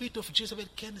 The spirit of Jezebel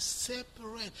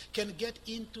can get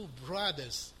into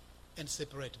brothers and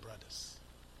separate brothers.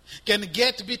 Can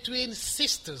get between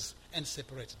sisters and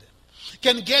separate them.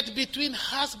 Can get between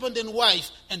husband and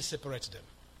wife and separate them.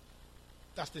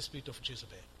 That's the spirit of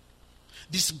Jezebel.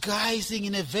 Disguising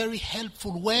in a very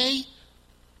helpful way,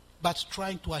 but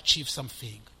trying to achieve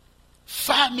something.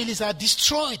 Families are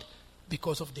destroyed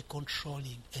because of the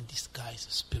controlling and disguised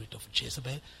spirit of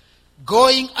Jezebel,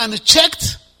 going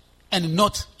unchecked and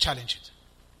not challenged.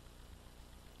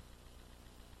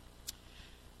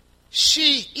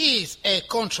 She is a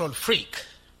control freak.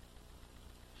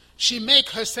 She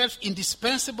makes herself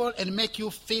indispensable and make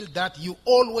you feel that you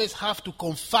always have to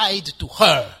confide to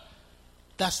her.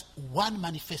 That's one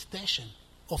manifestation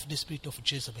of the spirit of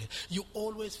Jezebel. You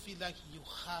always feel like you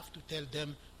have to tell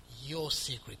them your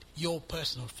secret, your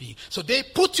personal thing. So they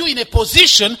put you in a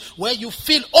position where you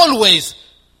feel always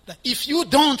that if you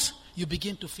don't, you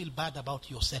begin to feel bad about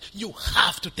yourself. You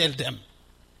have to tell them.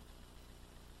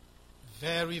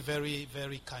 Very, very,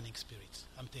 very cunning spirit,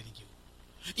 I'm telling you.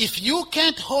 If you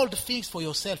can't hold things for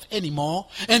yourself anymore,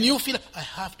 and you feel, I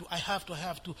have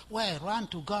to, well, run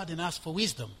to God and ask for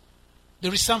wisdom.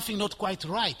 There is something not quite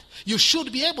right. You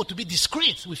should be able to be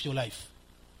discreet with your life.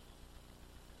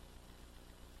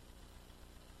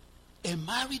 A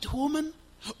married woman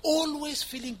always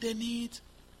feeling the need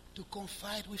to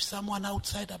confide with someone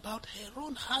outside about her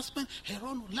own husband, her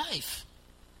own life.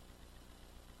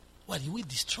 Well, you will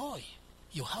destroy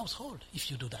your household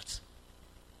if you do that.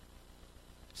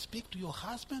 Speak to your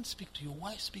husband, speak to your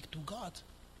wife, speak to God.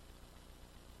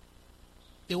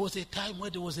 There was a time where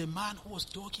there was a man who was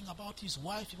talking about his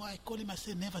wife. I called him, I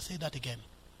said, never say that again.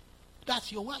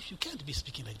 That's your wife. You can't be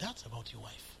speaking like that about your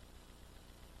wife.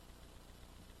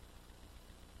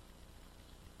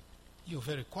 You're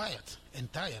very quiet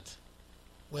and tired.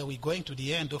 Well, we're going to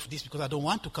the end of this because I don't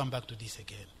want to come back to this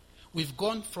again. We've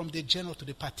gone from the general to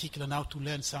the particular now to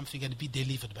learn something and be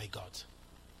delivered by God.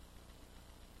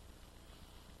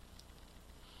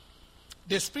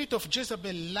 The spirit of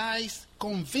Jezebel lies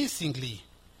convincingly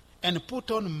and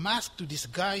put on masks to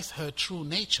disguise her true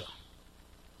nature.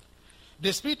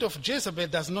 The spirit of Jezebel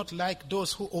does not like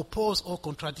those who oppose or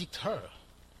contradict her.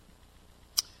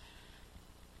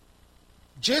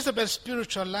 Jezebel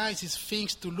spiritualizes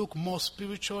things to look more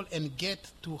spiritual and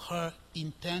get to her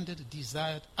intended,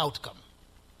 desired outcome.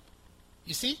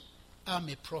 You see, I'm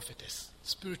a prophetess,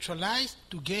 spiritualized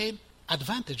to gain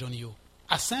advantage on you,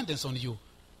 ascendance on you,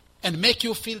 and make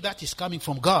you feel that is coming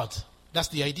from God. That's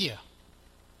the idea.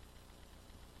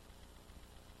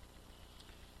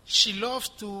 She loves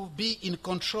to be in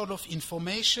control of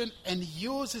information and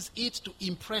uses it to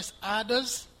impress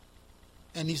others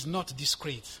and is not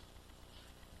discreet.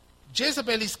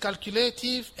 Jezebel is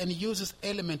calculative and uses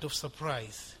element of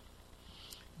surprise.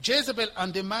 Jezebel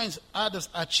undermines others'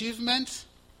 achievements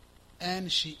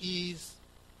and she is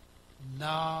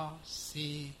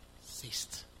narcissist.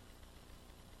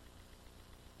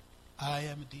 I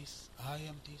am this, I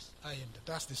am this, I am that.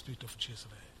 That's the spirit of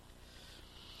Jezebel.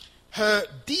 Her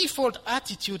default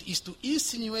attitude is to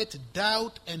insinuate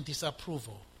doubt and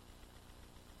disapproval.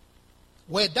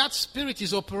 Where that spirit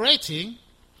is operating,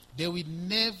 they will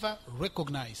never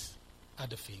recognize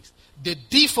other things. The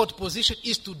default position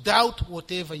is to doubt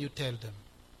whatever you tell them.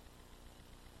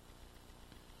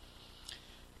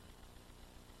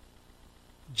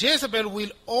 Jezebel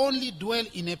will only dwell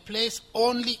in a place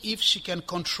only if she can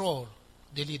control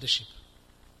the leadership.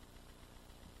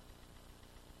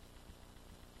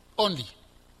 Only.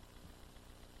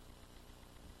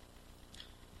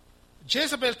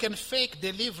 Jezebel can fake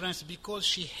deliverance because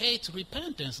she hates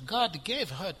repentance. God gave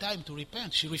her time to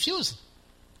repent. She refused.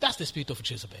 That's the spirit of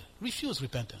Jezebel. Refuse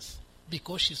repentance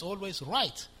because she's always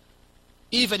right,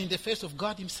 even in the face of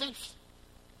God himself.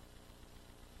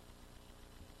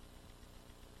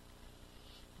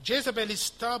 Jezebel is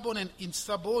stubborn and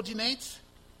insubordinate,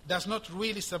 does not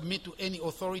really submit to any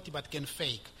authority but can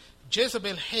fake.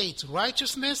 Jezebel hates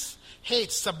righteousness,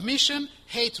 hates submission,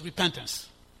 hates repentance.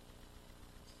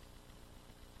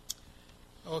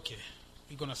 Okay,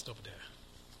 we're going to stop there.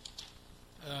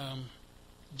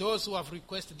 Those who have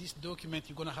requested this document,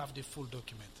 you're going to have the full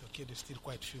document. Okay, there's still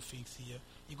quite a few things here.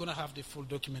 You're going to have the full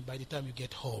document by the time you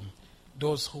get home.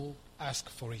 Those who ask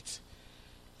for it.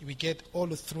 If we get all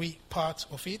the 3 parts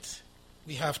of it,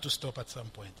 we have to stop at some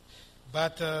point.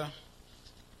 But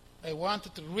I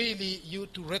wanted to really you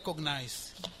to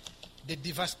recognize the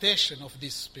devastation of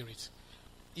this spirit.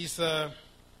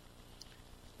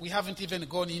 We haven't even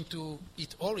gone into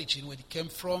its origin, where it came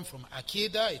from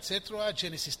Akida, etc.,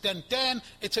 Genesis 10:10,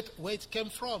 etc., where it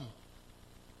came from.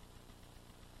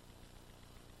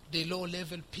 The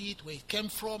low-level pit, where it came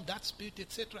from, that spirit,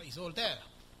 etc., is all there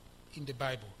in the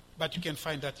Bible. But you can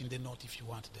find that in the note if you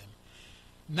want them.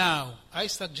 Now, I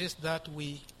suggest that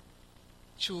we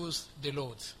choose the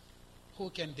Lord,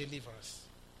 who can deliver us,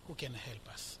 who can help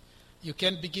us. You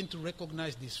can begin to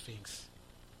recognize these things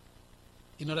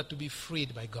in order to be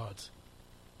freed by God,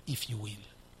 if you will.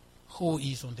 Who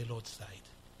is on the Lord's side?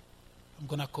 I'm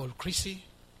going to call Chrissy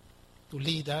to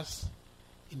lead us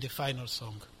in the final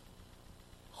song.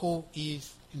 Who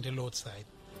is in the Lord's side?